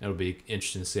it'll be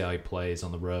interesting to see how he plays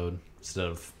on the road instead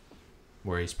of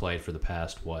where he's played for the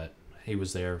past, he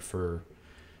was there for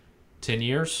 10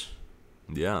 years.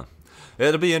 Yeah.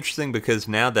 It'll be interesting because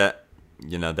now that,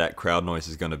 that crowd noise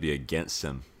is going to be against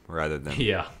him rather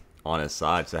than on his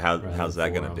side. So how's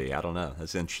that going to be? I don't know.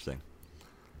 That's interesting.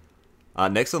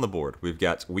 Next on the board, we've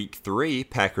got week 3,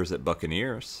 Packers at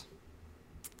Buccaneers.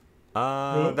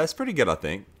 That's pretty good, I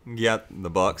think. You got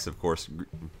the Bucs, of course,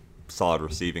 solid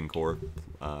receiving core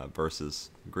versus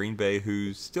Green Bay,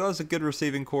 who still has a good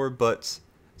receiving core, but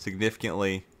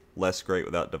significantly less great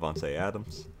without Devontae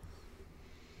Adams.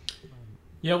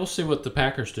 Yeah, we'll see what the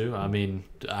Packers do. I mean,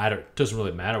 it doesn't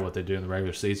really matter what they do in the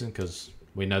regular season because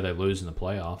we know they lose in the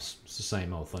playoffs. It's the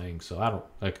same old thing. So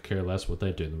I could care less what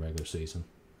they do in the regular season.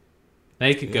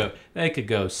 They could go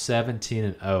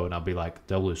 17-0, and I'll be like,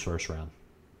 they'll lose first round.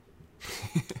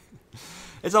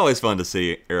 It's always fun to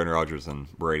see Aaron Rodgers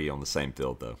and Brady on the same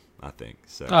field, though, I think.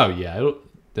 So. Oh, yeah.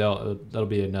 That'll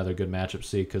be another good matchup to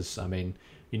see because, I mean,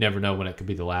 you never know when it could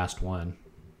be the last one.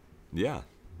 Yeah,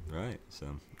 right. So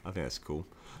I think that's cool.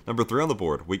 Number 3 on the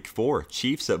board, week 4,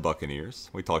 Chiefs at Buccaneers.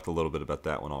 We talked a little bit about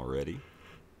that one already.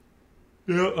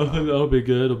 Yeah, I think that'll be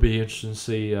good. It'll be interesting to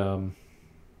see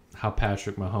how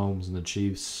Patrick Mahomes and the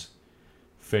Chiefs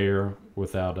fare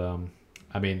without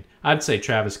I'd say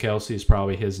Travis Kelce is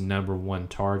probably his number 1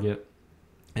 target.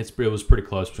 It was pretty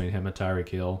close between him and Tyreek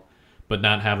Hill, but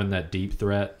not having that deep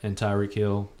threat in Tyreek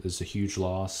Hill is a huge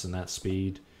loss in that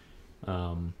speed.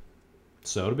 So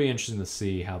it'll be interesting to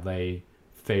see how they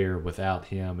fare without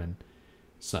him and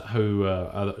some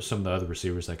of the other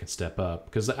receivers that can step up.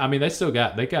 Because I mean,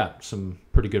 they got some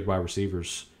pretty good wide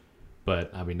receivers,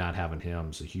 but I mean, not having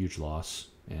him is a huge loss.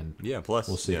 And plus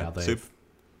we'll see how they.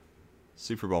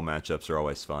 Super Bowl matchups are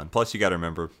always fun. Plus, you got to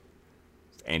remember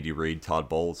Andy Reid, Todd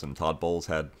Bowles, and Todd Bowles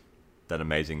had that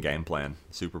amazing game plan,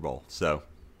 Super Bowl. So,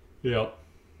 yeah,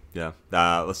 Yeah.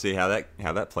 Let's see how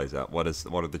that plays out. What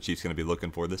are the Chiefs going to be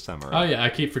looking for this time around? Oh yeah, I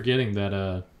keep forgetting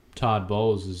that Todd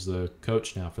Bowles is the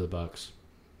coach now for the Bucs.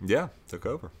 Yeah, took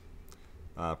over.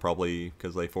 Probably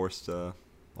because they forced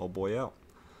old boy out.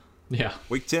 Yeah.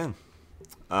 Week 10.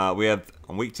 On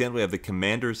Week 10 we have the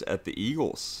Commanders at the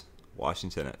Eagles.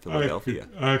 Washington at Philadelphia.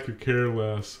 I could care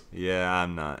less. Yeah,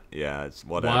 I'm not. Yeah, it's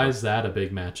whatever. Why is that a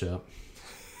big matchup?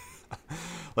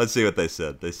 Let's see what they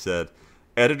said. They said,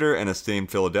 editor and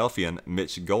esteemed Philadelphian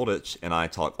Mitch Goldich and I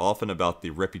talk often about the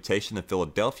reputation of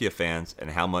Philadelphia fans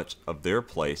and how much of their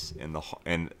place in the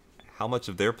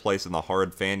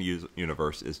hard fan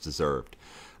universe is deserved.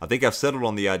 I think I've settled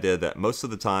on the idea that most of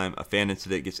the time a fan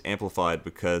incident gets amplified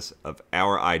because of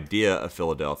our idea of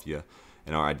Philadelphia,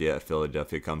 and our idea of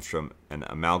Philadelphia comes from an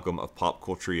amalgam of pop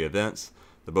culture events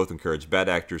that both encourage bad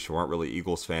actors who aren't really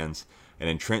Eagles fans and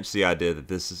entrench the idea that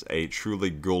this is a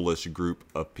truly ghoulish group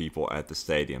of people at the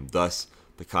stadium. Thus,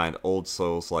 the kind old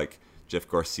souls like Jeff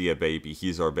Garcia baby,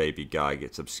 he's our baby guy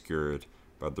gets obscured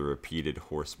by the repeated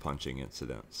horse punching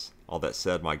incidents. All that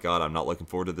said, my God, I'm not looking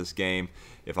forward to this game.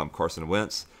 If I'm Carson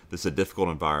Wentz, this is a difficult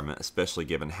environment, especially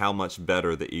given how much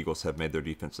better the Eagles have made their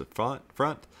defensive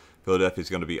front. Philadelphia is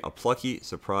going to be a plucky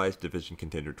surprise division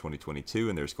contender 2022,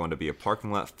 and there's going to be a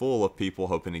parking lot full of people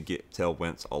hoping to tell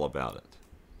Wentz all about it.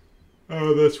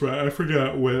 Oh, that's right. I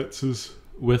forgot Wentz is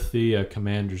with the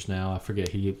Commanders now. I forget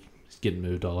he's getting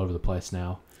moved all over the place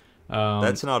now.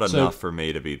 That's not enough for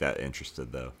me to be that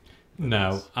interested, though.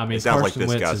 No, I mean, it sounds Carson like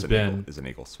this Wentz guy's is an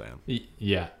Eagles fan.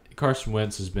 Yeah, Carson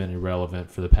Wentz has been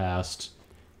irrelevant for the past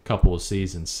couple of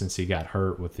seasons since he got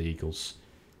hurt with the Eagles.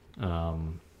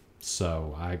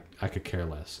 So I could care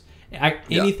less.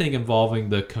 Anything involving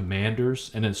the Commanders,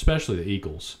 and especially the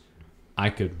Eagles, I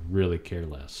could really care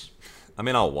less. I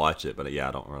mean, I'll watch it, but yeah,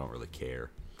 I don't really care.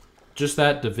 Just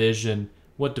that division.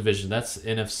 What division? That's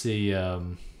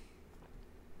NFC.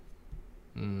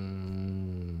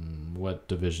 What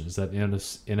division is that?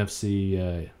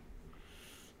 NFC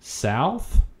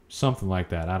South, something like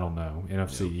that. I don't know.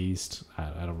 NFC East.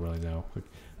 I don't really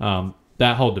know.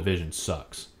 That whole division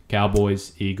sucks.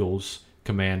 Cowboys, Eagles,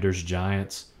 Commanders,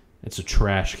 Giants. It's a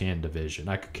trash can division.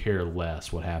 I could care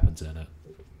less what happens in it.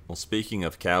 Well, speaking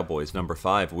of Cowboys, number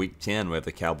 5, Week 10, we have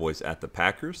the Cowboys at the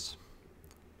Packers.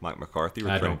 Mike McCarthy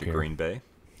returning to Green Bay.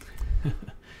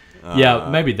 Yeah,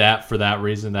 maybe for that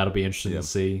reason, that'll be interesting to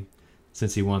see,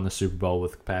 since he won the Super Bowl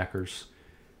with the Packers.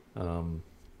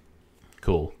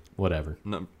 Cool, whatever.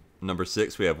 Number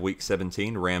 6, we have Week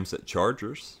 17, Rams at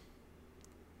Chargers.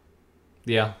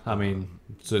 Yeah, I mean,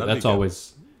 so that's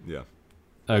always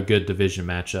a good division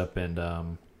matchup,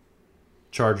 and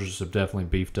Chargers have definitely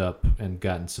beefed up and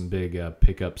gotten some big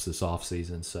pickups this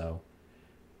offseason, so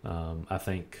I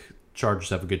think Chargers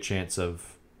have a good chance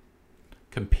of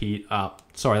compete.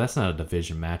 Sorry, that's not a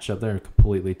division matchup. They're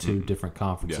completely two different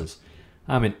conferences.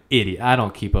 Yeah. I'm an idiot. I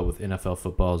don't keep up with NFL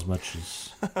football as much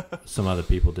as some other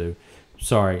people do.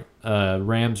 Sorry.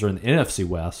 Rams are in the NFC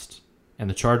West, and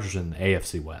the Chargers are in the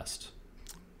AFC West.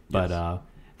 But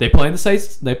they play in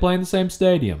the same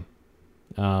stadium.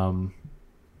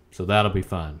 So that'll be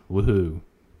fun. Woohoo.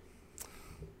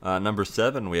 Number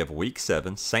 7, we have Week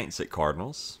 7, Saints at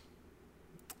Cardinals.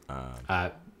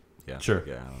 Yeah, sure.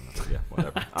 Yeah, I don't know. Yeah,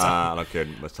 whatever. I don't care.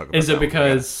 Let's talk about Is it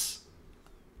because...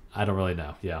 I don't really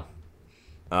know. Yeah.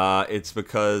 It's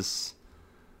because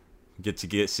we get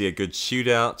to see a good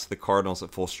shootout. The Cardinals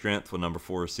at full strength with number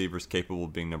 4 receivers capable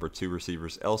of being number 2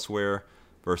 receivers elsewhere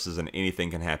versus an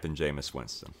anything-can-happen Jameis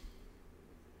Winston.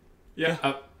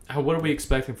 Yeah. What are we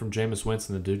expecting from Jameis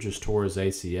Winston? The dude just tore his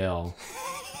ACL.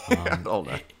 I don't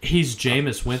know. He's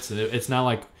Jameis Winston. It's not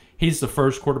like he's the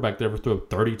first quarterback to ever throw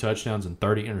 30 touchdowns and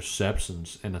 30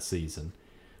 interceptions in a season.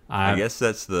 I guess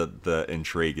that's the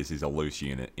intrigue is he's a loose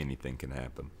unit. Anything can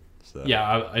happen. So.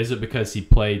 Yeah, is it because he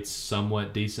played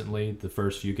somewhat decently the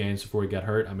first few games before he got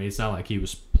hurt? I mean, it's not like he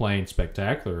was playing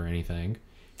spectacular or anything.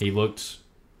 He looked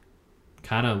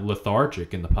kind of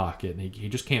lethargic in the pocket, and he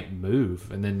just can't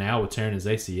move. And then now with tearing his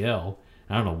ACL,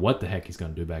 I don't know what the heck he's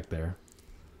going to do back there.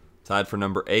 Tied for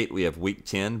number 8, we have Week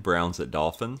 10, Browns at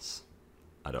Dolphins.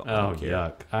 I don't care.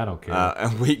 Yuck. I don't care.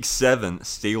 And Week 7,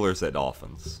 Steelers at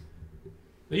Dolphins.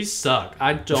 These suck.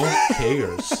 I don't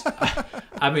care.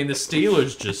 I mean, the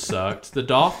Steelers just sucked. The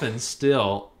Dolphins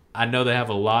still, I know they have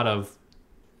a lot of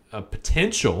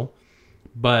potential,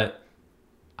 but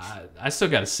I still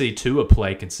got to see Tua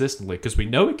play consistently because we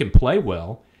know he can play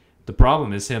well. The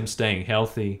problem is him staying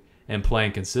healthy and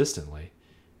playing consistently.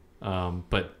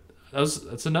 But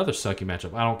that's another sucky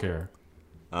matchup. I don't care.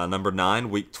 Number 9,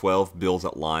 Week 12, Bills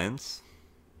at Lions.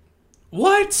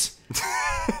 What?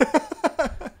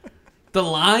 The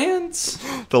Lions?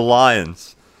 The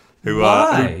Lions.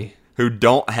 Why? Who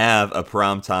don't have a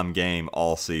primetime game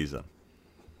all season.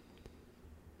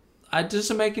 It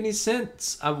doesn't make any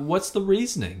sense. What's the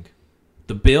reasoning?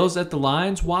 The Bills at the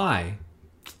Lions? Why?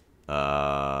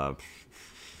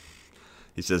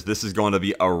 He says this is going to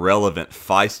be a relevant,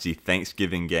 feisty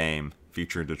Thanksgiving game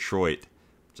featuring Detroit,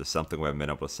 which is something we haven't been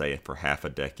able to say for half a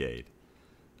decade.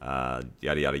 Yada,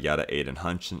 yada, yada, Aiden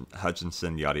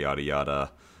Hutchinson, yada, yada,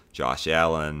 yada, Josh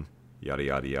Allen, yada,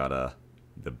 yada, yada.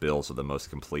 The Bills are the most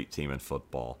complete team in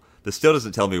football. This still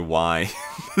doesn't tell me why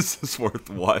this is worth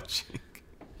watching.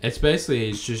 It's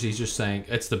basically he's just saying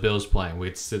it's the Bills playing. We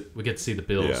get to see the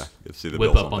Bills whip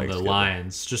Bills up on the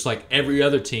Lions, just like every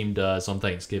other team does on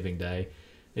Thanksgiving Day.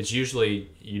 It's usually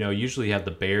you have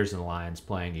the Bears and the Lions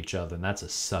playing each other, and that's a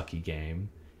sucky game.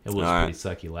 It was pretty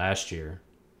sucky last year.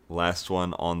 Last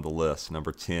one on the list,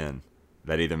 number 10.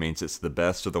 That either means it's the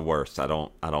best or the worst.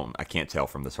 I can't tell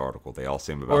from this article. They all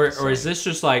seem about the same. Or is this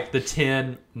just like the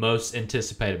 10 most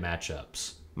anticipated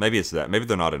matchups? Maybe it's that. Maybe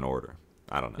they're not in order.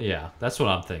 I don't know. Yeah, that's what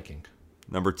I'm thinking.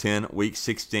 Number 10, Week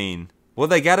 16. Well,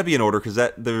 they got to be in order because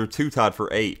they're 2 tied for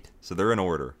 8, so they're in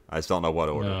order. I just don't know what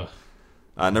order.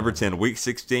 Number 10, Week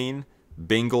 16,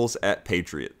 Bengals at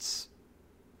Patriots.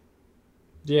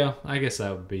 Yeah, I guess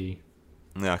that would be.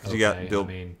 Yeah, because you got Bill.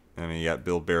 You got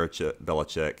Bill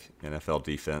Belichick, NFL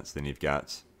defense. Then you've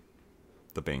got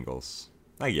the Bengals.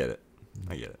 I get it.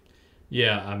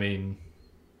 Yeah, I mean,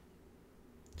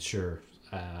 sure.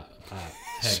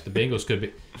 Heck, the Bengals could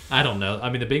be. I don't know.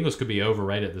 I mean, the Bengals could be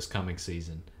overrated this coming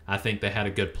season. I think they had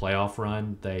a good playoff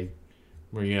run. They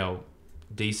were,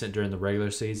 decent during the regular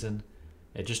season.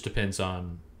 It just depends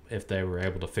on if they were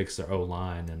able to fix their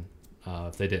O-line and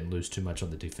if they didn't lose too much on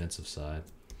the defensive side.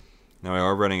 Now, we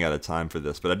are running out of time for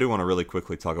this, but I do want to really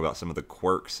quickly talk about some of the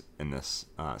quirks in this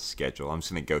schedule. I'm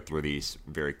just going to go through these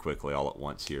very quickly all at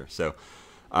once here. So,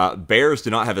 Bears do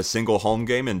not have a single home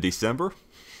game in December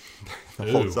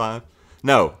the whole time.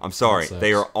 No, I'm sorry.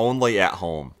 They are only at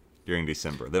home during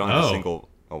December. They don't have a single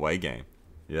away game.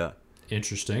 Yeah.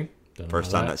 Interesting.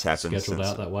 First time that's happened scheduled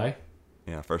out that way.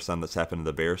 Yeah, first time that's happened to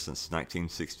the Bears since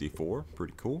 1964.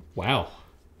 Pretty cool. Wow.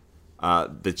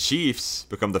 The Chiefs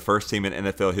become the first team in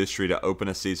NFL history to open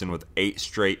a season with 8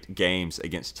 straight games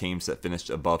against teams that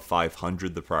finished above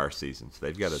 500 the prior season. So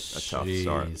they've got a tough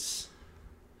start.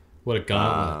 What a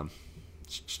gauntlet.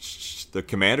 The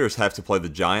Commanders have to play the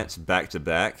Giants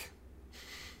back-to-back,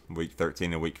 Week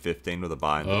 13 and Week 15 with a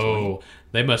bye in between. Oh,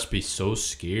 they must be so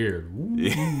scared.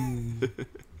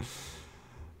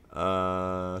 There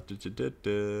are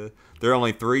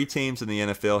only 3 teams in the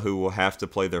NFL who will have to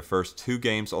play their first 2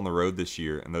 games on the road this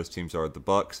year, and those teams are the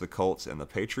Bucs, the Colts, and the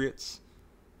Patriots.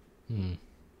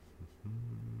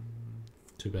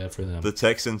 Too bad for them. The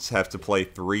Texans have to play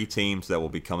 3 teams that will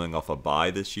be coming off a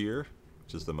bye this year,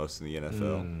 which is the most in the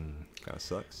NFL. Kind of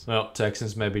sucks. Well,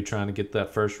 Texans may be trying to get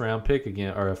that first round pick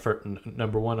again, or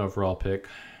number 1 overall pick,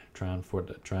 trying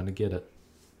to get it.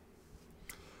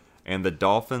 And the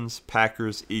Dolphins,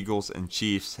 Packers, Eagles, and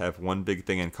Chiefs have one big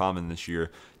thing in common this year.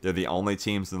 They're the only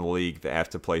teams in the league that have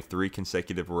to play 3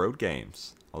 consecutive road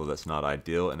games. Although that's not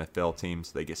ideal, NFL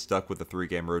teams, they get stuck with a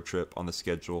 3-game road trip on the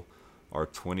schedule, are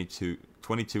 22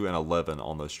 and 11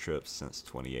 on those trips since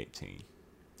 2018.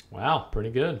 Wow, pretty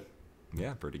good.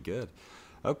 Yeah, pretty good.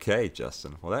 Okay,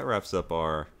 Justin. Well, that wraps up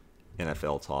our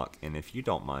NFL talk. And if you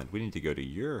don't mind, we need to go to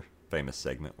your famous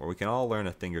segment where we can all learn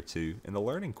a thing or two in the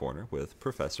Learning Corner with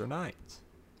Professor Knight.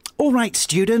 All right,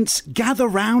 students, gather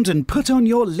round and put on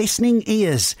your listening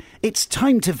ears. It's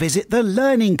time to visit the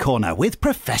Learning Corner with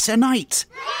Professor Knight.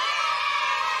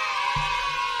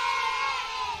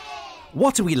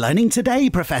 What are we learning today,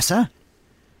 Professor?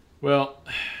 Well,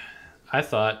 I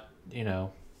thought,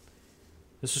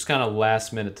 this was kind of a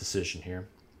last-minute decision here.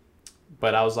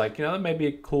 But I was like, that may be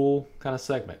a cool kind of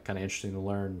segment, kind of interesting to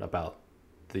learn about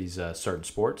these certain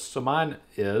sports. So mine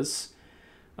is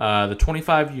the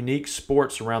 25 unique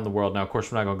sports around the world. Now, of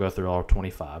course, we're not going to go through all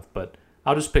 25, but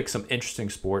I'll just pick some interesting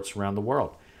sports around the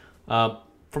world.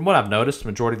 From what I've noticed, the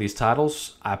majority of these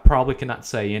titles, I probably cannot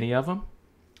say any of them,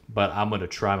 but I'm going to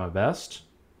try my best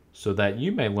so that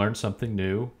you may learn something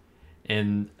new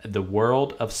in the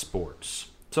world of sports.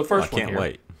 So first one here. I can't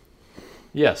wait.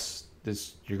 Yes,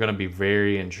 you're going to be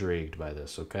very intrigued by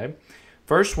this, okay?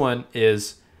 First one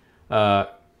is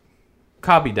Kabaddi.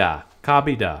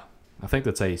 Kabaddi. I think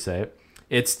that's how you say it.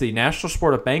 It's the national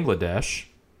sport of Bangladesh.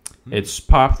 It's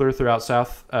popular throughout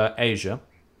South Asia.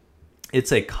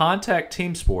 It's a contact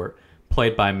team sport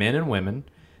played by men and women.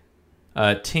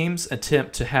 Teams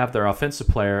attempt to have their offensive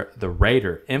player, the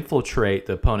raider, infiltrate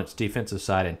the opponent's defensive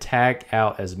side and tag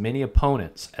out as many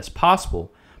opponents as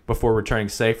possible before returning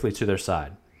safely to their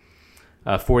side.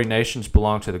 40 nations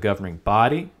belong to the governing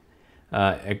body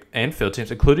and field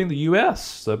teams, including the U.S.,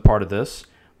 so part of this,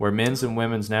 where men's and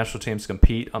women's national teams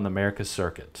compete on the America's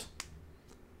circuit.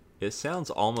 It sounds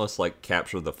almost like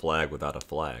capture the flag without a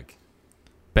flag.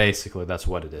 Basically, that's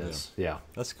what it is. Yeah.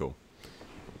 That's cool.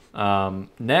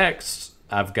 Next,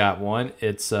 I've got one.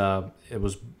 It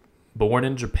was born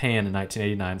in Japan in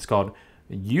 1989. It's called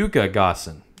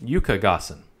Yuka-gassen.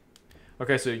 Yuka-gassen.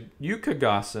 Okay, so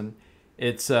Yuka-gassen,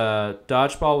 it's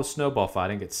dodgeball with snowball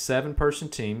fighting. It's 7-person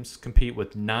teams compete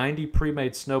with 90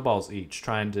 pre-made snowballs each,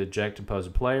 trying to eject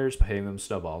opposing players by hitting them with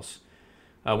snowballs.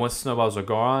 Once the snowballs are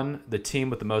gone, the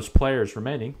team with the most players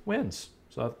remaining wins.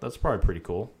 So that's probably pretty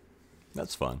cool.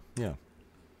 That's fun. Yeah.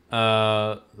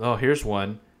 Here's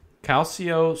one.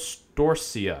 Calcio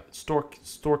Storco.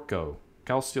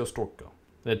 Calcio Storco.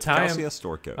 The Italian. Calcio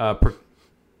Storco.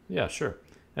 Yeah, sure.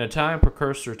 An Italian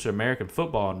precursor to American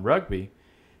football and rugby.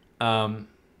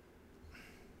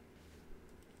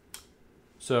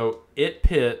 So it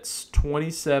pits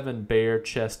 27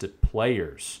 bare-chested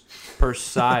players per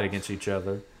side against each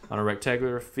other on a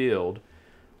rectangular field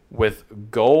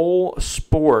with goal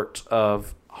sport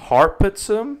of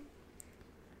Hartputzum.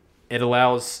 It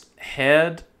allows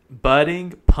head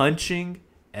butting, punching,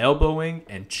 elbowing,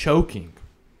 and choking.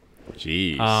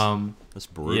 Jeez. That's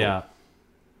brutal. Yeah.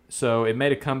 So it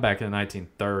made a comeback in the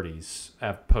 1930s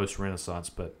post-Renaissance,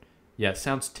 but yeah, it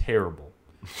sounds terrible.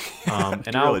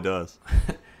 It really does.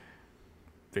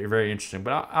 Very, very interesting.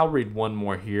 But I'll read one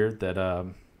more here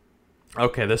that,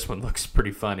 okay, this one looks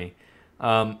pretty funny.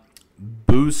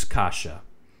 Buzkasha.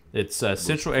 It's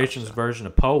Central Asian's version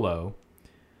of polo.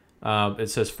 It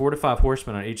says 4 to 5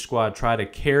 horsemen on each squad try to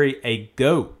carry a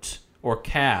goat or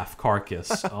calf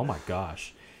carcass. Oh, my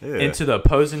gosh. Yeah. Into the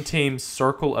opposing team's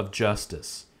circle of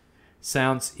justice.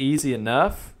 Sounds easy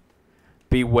enough.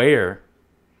 Beware.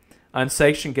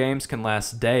 Unsanctioned games can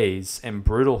last days, and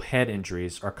brutal head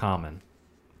injuries are common.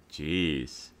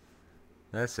 Jeez.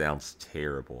 That sounds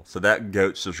terrible. So that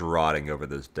goat's just rotting over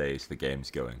those days the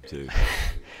game's going to.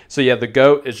 So yeah, the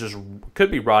goat could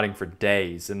be rotting for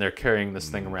days, and they're carrying this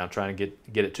thing around trying to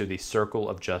get it to the circle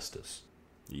of justice.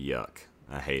 Yuck.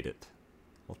 I hate it.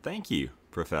 Well, thank you,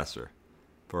 Professor,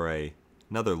 for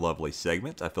another lovely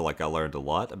segment. I feel like I learned a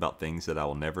lot about things that I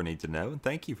will never need to know, and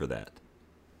thank you for that.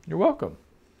 You're welcome.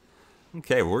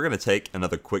 Okay, we're going to take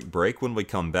another quick break. When we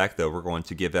come back, though, we're going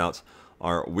to give out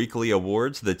our weekly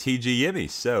awards, the TG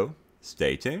Emmys, so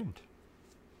stay tuned.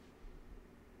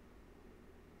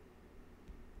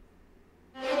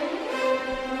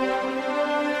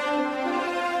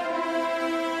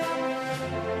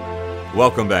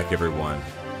 Welcome back, everyone,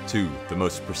 to the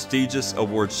most prestigious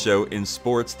awards show in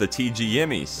sports, the TG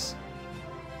Emmys,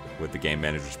 with the Game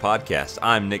Managers Podcast.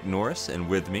 I'm Nick Norris, and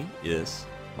with me is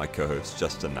my co-host,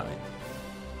 Justin Knight.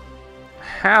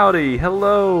 Howdy,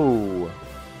 hello.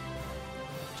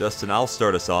 Justin, I'll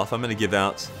start us off. I'm going to give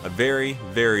out a very,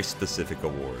 very specific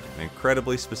award, an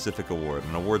incredibly specific award,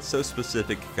 an award so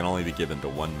specific it can only be given to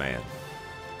one man.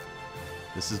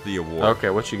 This is the award.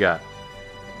 Okay, what you got?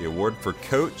 The award for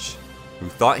coach who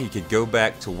thought he could go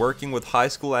back to working with high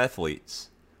school athletes,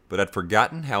 but had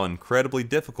forgotten how incredibly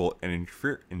difficult and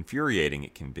infuriating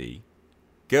it can be,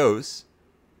 goes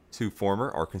to former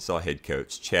Arkansas head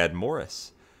coach Chad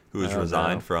Morris, who has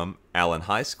resigned from Allen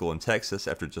High School in Texas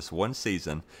after just one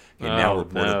season and now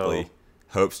reportedly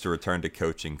hopes to return to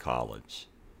coaching college.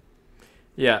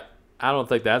 Yeah, I don't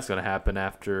think that's going to happen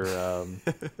after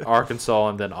Arkansas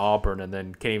and then Auburn and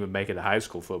then can't even make it to high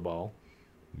school football.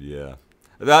 Yeah.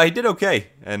 He did okay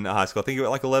in high school. I think he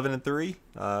went like 11-3.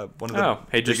 One of the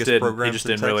biggest programs he just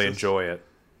didn't really enjoy it.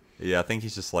 Yeah, I think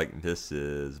he's just like, this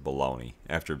is baloney.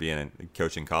 After being in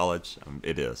coaching college,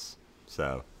 it is.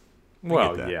 So,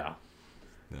 well, yeah.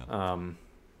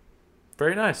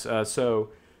 Very nice. So,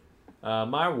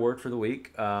 my award for the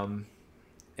week,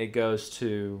 it goes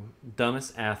to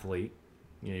dumbest athlete.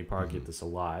 You probably get this a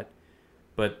lot,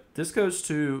 but this goes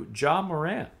to Ja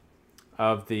Morant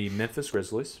of the Memphis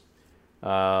Grizzlies.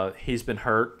 He's been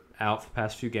hurt out for the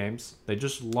past few games. They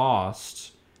just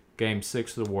lost Game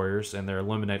 6 of the Warriors, and they're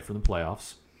eliminated from the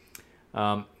playoffs.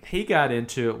 He got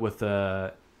into it with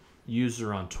a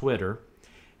user on Twitter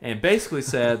and basically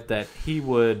said that he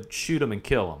would shoot him and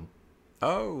kill him.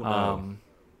 Oh, no.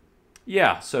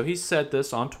 Yeah, so he said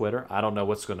this on Twitter. I don't know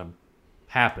what's going to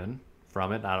happen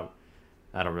from it. I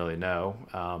don't really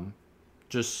know.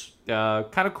 Just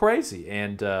kind of crazy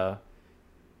and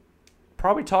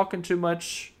probably talking too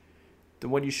much than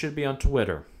what you should be on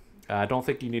Twitter. I don't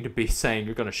think you need to be saying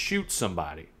you're going to shoot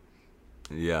somebody.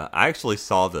 Yeah, I actually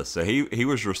saw this. So he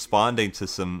was responding to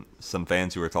some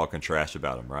fans who were talking trash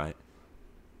about him, right?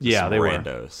 Yeah, they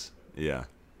randos. were. Yeah.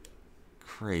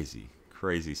 Crazy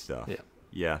stuff. Yeah.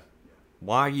 Yeah.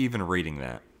 Why are you even reading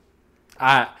that?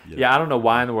 I don't know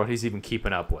why in the world he's even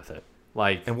keeping up with it.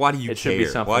 Like, and why do you it should be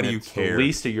care? something Why do you that's care? the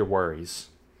least of your worries.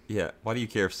 Yeah. Why do you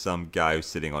care if some guy who's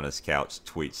sitting on his couch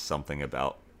tweets something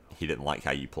about he didn't like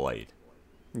how you played?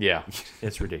 Yeah,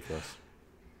 it's ridiculous.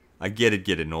 I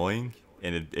get annoying,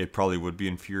 and it probably would be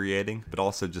infuriating, but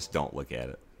also just don't look at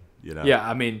it. You know? Yeah,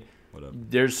 I mean, Whatever.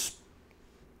 there's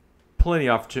plenty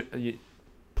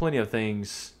of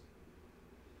things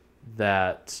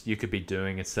that you could be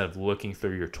doing instead of looking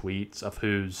through your tweets of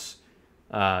who's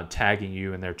tagging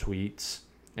you in their tweets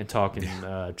and talking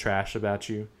trash about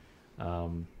you.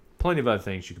 Plenty of other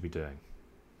things you could be doing.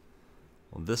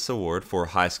 Well, this award for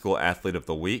High School Athlete of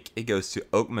the Week, it goes to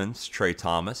Oakman's Trey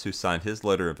Thomas, who signed his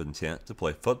letter of intent to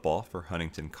play football for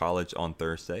Huntington College on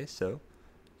Thursday. So,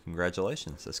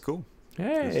 congratulations. That's cool.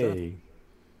 Hey.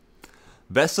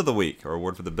 Best of the Week, or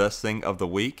award for the best thing of the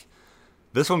week.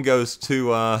 This one goes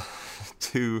to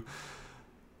the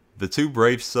two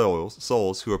brave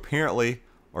souls who apparently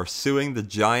are suing the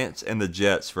Giants and the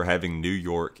Jets for having New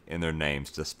York in their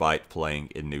names despite playing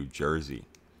in New Jersey.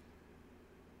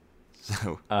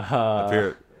 So,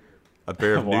 a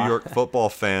pair of New York football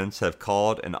fans have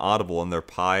called an audible in their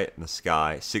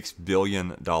pie-in-the-sky $6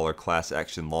 billion class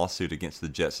action lawsuit against the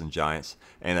Jets and Giants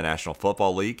and the National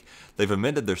Football League. They've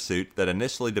amended their suit that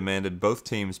initially demanded both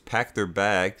teams pack their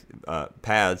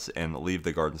pads and leave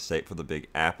the Garden State for the Big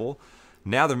Apple.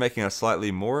 Now they're making a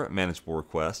slightly more manageable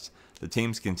request. The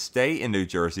teams can stay in New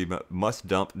Jersey but must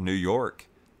dump New York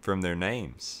from their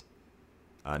names.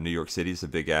 New York City is the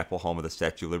Big Apple, home of the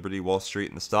Statue of Liberty, Wall Street,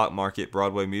 and the stock market,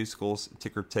 Broadway musicals,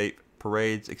 ticker tape,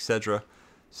 parades, etc.,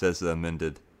 says the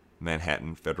amended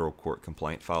Manhattan federal court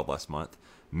complaint filed last month.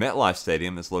 MetLife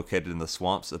Stadium is located in the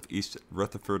swamps of East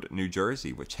Rutherford, New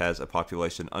Jersey, which has a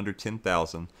population under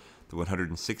 10,000, the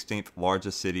 116th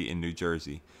largest city in New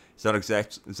Jersey. It's not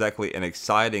exactly an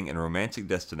exciting and romantic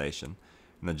destination,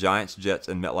 and the Giants, Jets,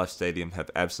 and MetLife Stadium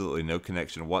have absolutely no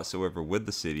connection whatsoever with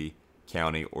the city,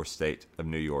 county, or state of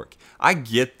New York. I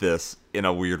get this in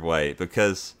a weird way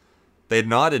because they're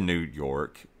not in New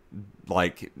York.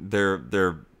 Like they're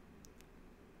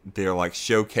like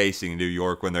showcasing New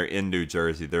York when they're in New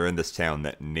Jersey. They're in this town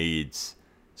that needs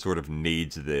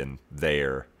them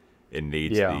there. It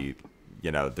needs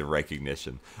the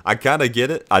recognition. I kind of get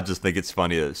it. I just think it's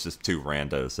funny that it's just two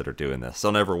randos that are doing this.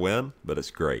 They'll never win, but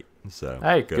it's great. So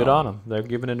hey, good on them. They're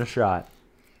giving it a shot.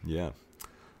 Yeah.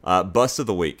 Bust of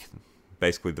the week.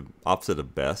 Basically the opposite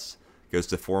of best, goes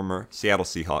to former Seattle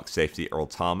Seahawks safety Earl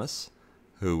Thomas,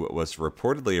 who was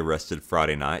reportedly arrested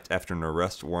Friday night after an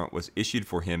arrest warrant was issued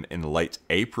for him in late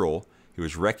April. He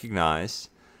was recognized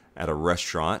at a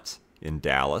restaurant in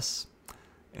Dallas,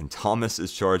 and Thomas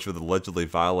is charged with allegedly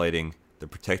violating the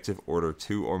protective order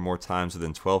 2 or more times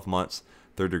within 12 months,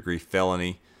 third-degree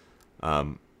felony.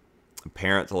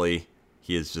 Apparently,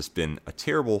 he has just been a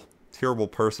terrible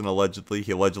person, allegedly.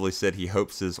 He allegedly said he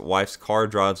hopes his wife's car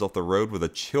drives off the road with the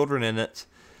children in it.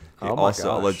 He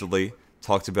also allegedly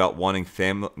talked about wanting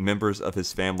members of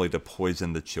his family to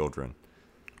poison the children.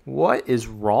 What is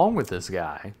wrong with this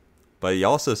guy? But he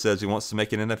also says he wants to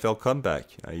make an NFL comeback.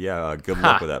 Good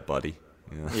luck with that, buddy.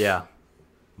 Yeah.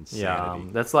 Insanity.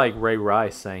 That's like Ray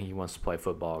Rice saying he wants to play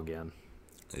football again.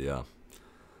 Yeah.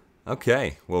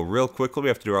 Okay, well, real quickly, we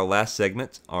have to do our last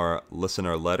segment, our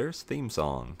listener letters theme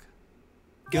song.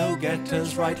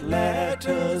 Go-getters write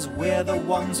letters, we're the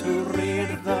ones who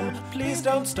read them. Please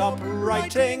don't stop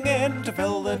writing in to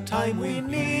fill the time we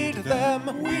need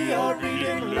them. We are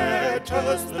reading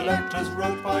letters, the letters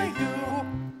wrote by you.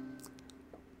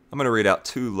 I'm going to read out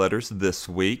 2 letters this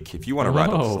week. If you want to write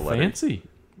us a letter, fancy.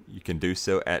 You can do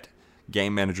so at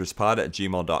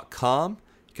gamemanagerspod@gmail.com.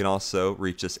 You can also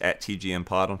reach us at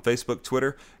TGMPod on Facebook,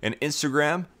 Twitter, and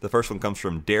Instagram. The first one comes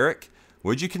from Derek.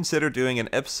 Would you consider doing an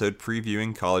episode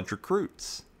previewing college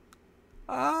recruits?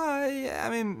 I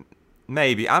mean,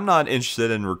 maybe. I'm not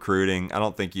interested in recruiting. I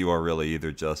don't think you are really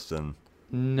either, Justin.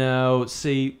 No,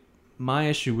 see, my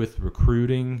issue with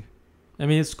recruiting, I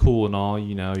mean, it's cool and all.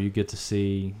 You get to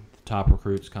see the top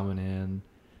recruits coming in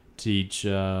to each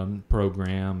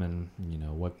program and,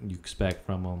 what you expect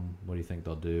from them, what do you think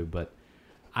they'll do. But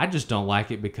I just don't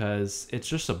like it because it's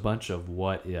just a bunch of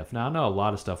what if. Now, I know a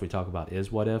lot of stuff we talk about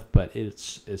is what if, but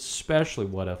it's especially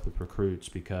what if with recruits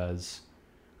because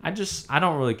I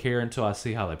don't really care until I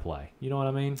see how they play. You know what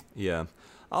I mean? Yeah.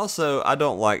 Also, I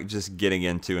don't like just getting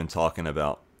into and talking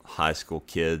about high school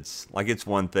kids. Like, it's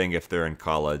one thing if they're in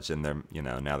college and they're,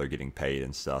 now they're getting paid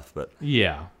and stuff, but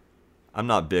yeah, I'm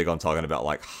not big on talking about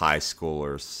like high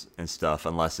schoolers and stuff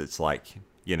unless it's like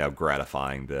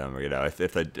gratifying them, or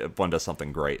if one does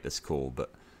something great, it's cool.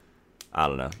 But I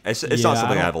don't know. It's not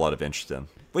something I have a lot of interest in.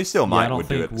 We still might. I don't would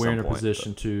do it think at we're some in a point,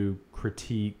 position to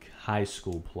critique high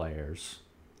school players.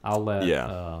 I'll let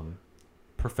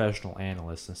professional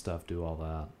analysts and stuff do all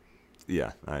that.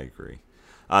 Yeah, I agree.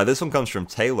 This one comes from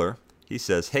Taylor. He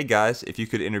says, "Hey guys, if you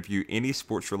could interview any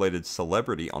sports-related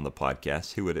celebrity on the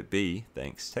podcast, who would it be?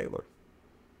 Thanks, Taylor."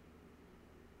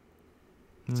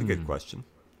 That's a good question.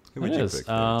 Who would you pick,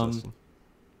 Justin?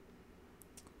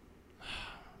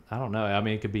 I don't know. I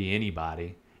mean, it could be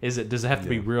anybody. Does it have to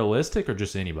be realistic or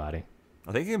just anybody?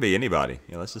 I think it can be anybody.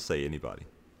 Yeah, let's just say anybody.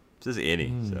 It says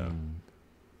any. So.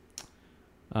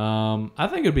 I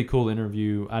think it'd be cool to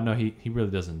interview. I know he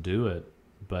really doesn't do it,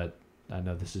 but I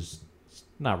know this is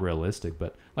not realistic.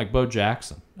 But like Bo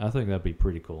Jackson, I think that'd be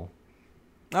pretty cool.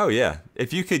 Oh yeah,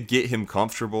 if you could get him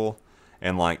comfortable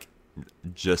and like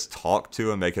just talk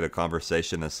to him, make it a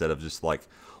conversation instead of just like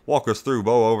walk us through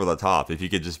Bo over the top. If you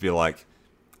could just be like,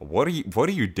 what do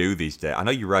you do these days? I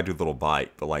know you ride your little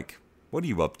bike, but like, what are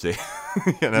you up to?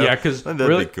 Yeah, because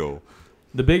that'd be cool.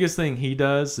 The biggest thing he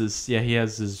does is he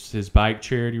has his bike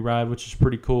charity ride, which is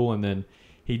pretty cool, and then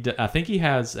I think he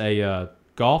has a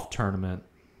golf tournament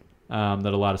that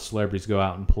a lot of celebrities go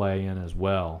out and play in as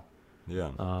well.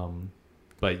 Yeah.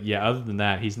 But yeah, other than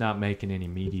that, he's not making any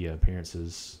media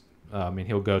appearances. I mean,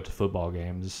 he'll go to football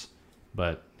games,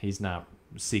 but he's not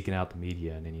seeking out the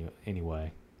media in any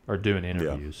way or doing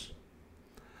interviews. Yeah.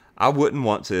 I wouldn't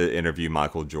want to interview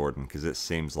Michael Jordan because it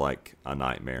seems like a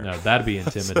nightmare. No, that'd be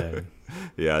intimidating.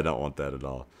 Yeah, I don't want that at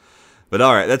all. But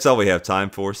all right, that's all we have time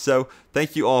for. So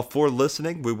thank you all for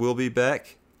listening. We will be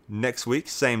back next week,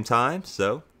 same time.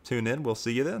 So tune in. We'll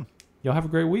see you then. Y'all have a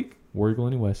great week. War Eagle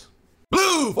anyways.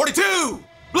 Blue 42!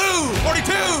 Blue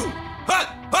 42! Hut!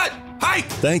 Hut! Hike!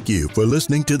 Thank you for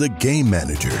listening to The Game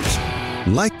Managers.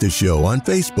 Like the show on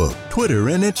Facebook, Twitter,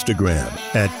 and Instagram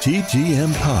at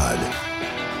TGM Pod.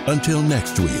 Until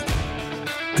next week,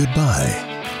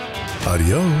 goodbye,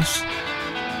 adios,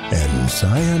 and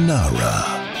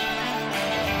sayonara.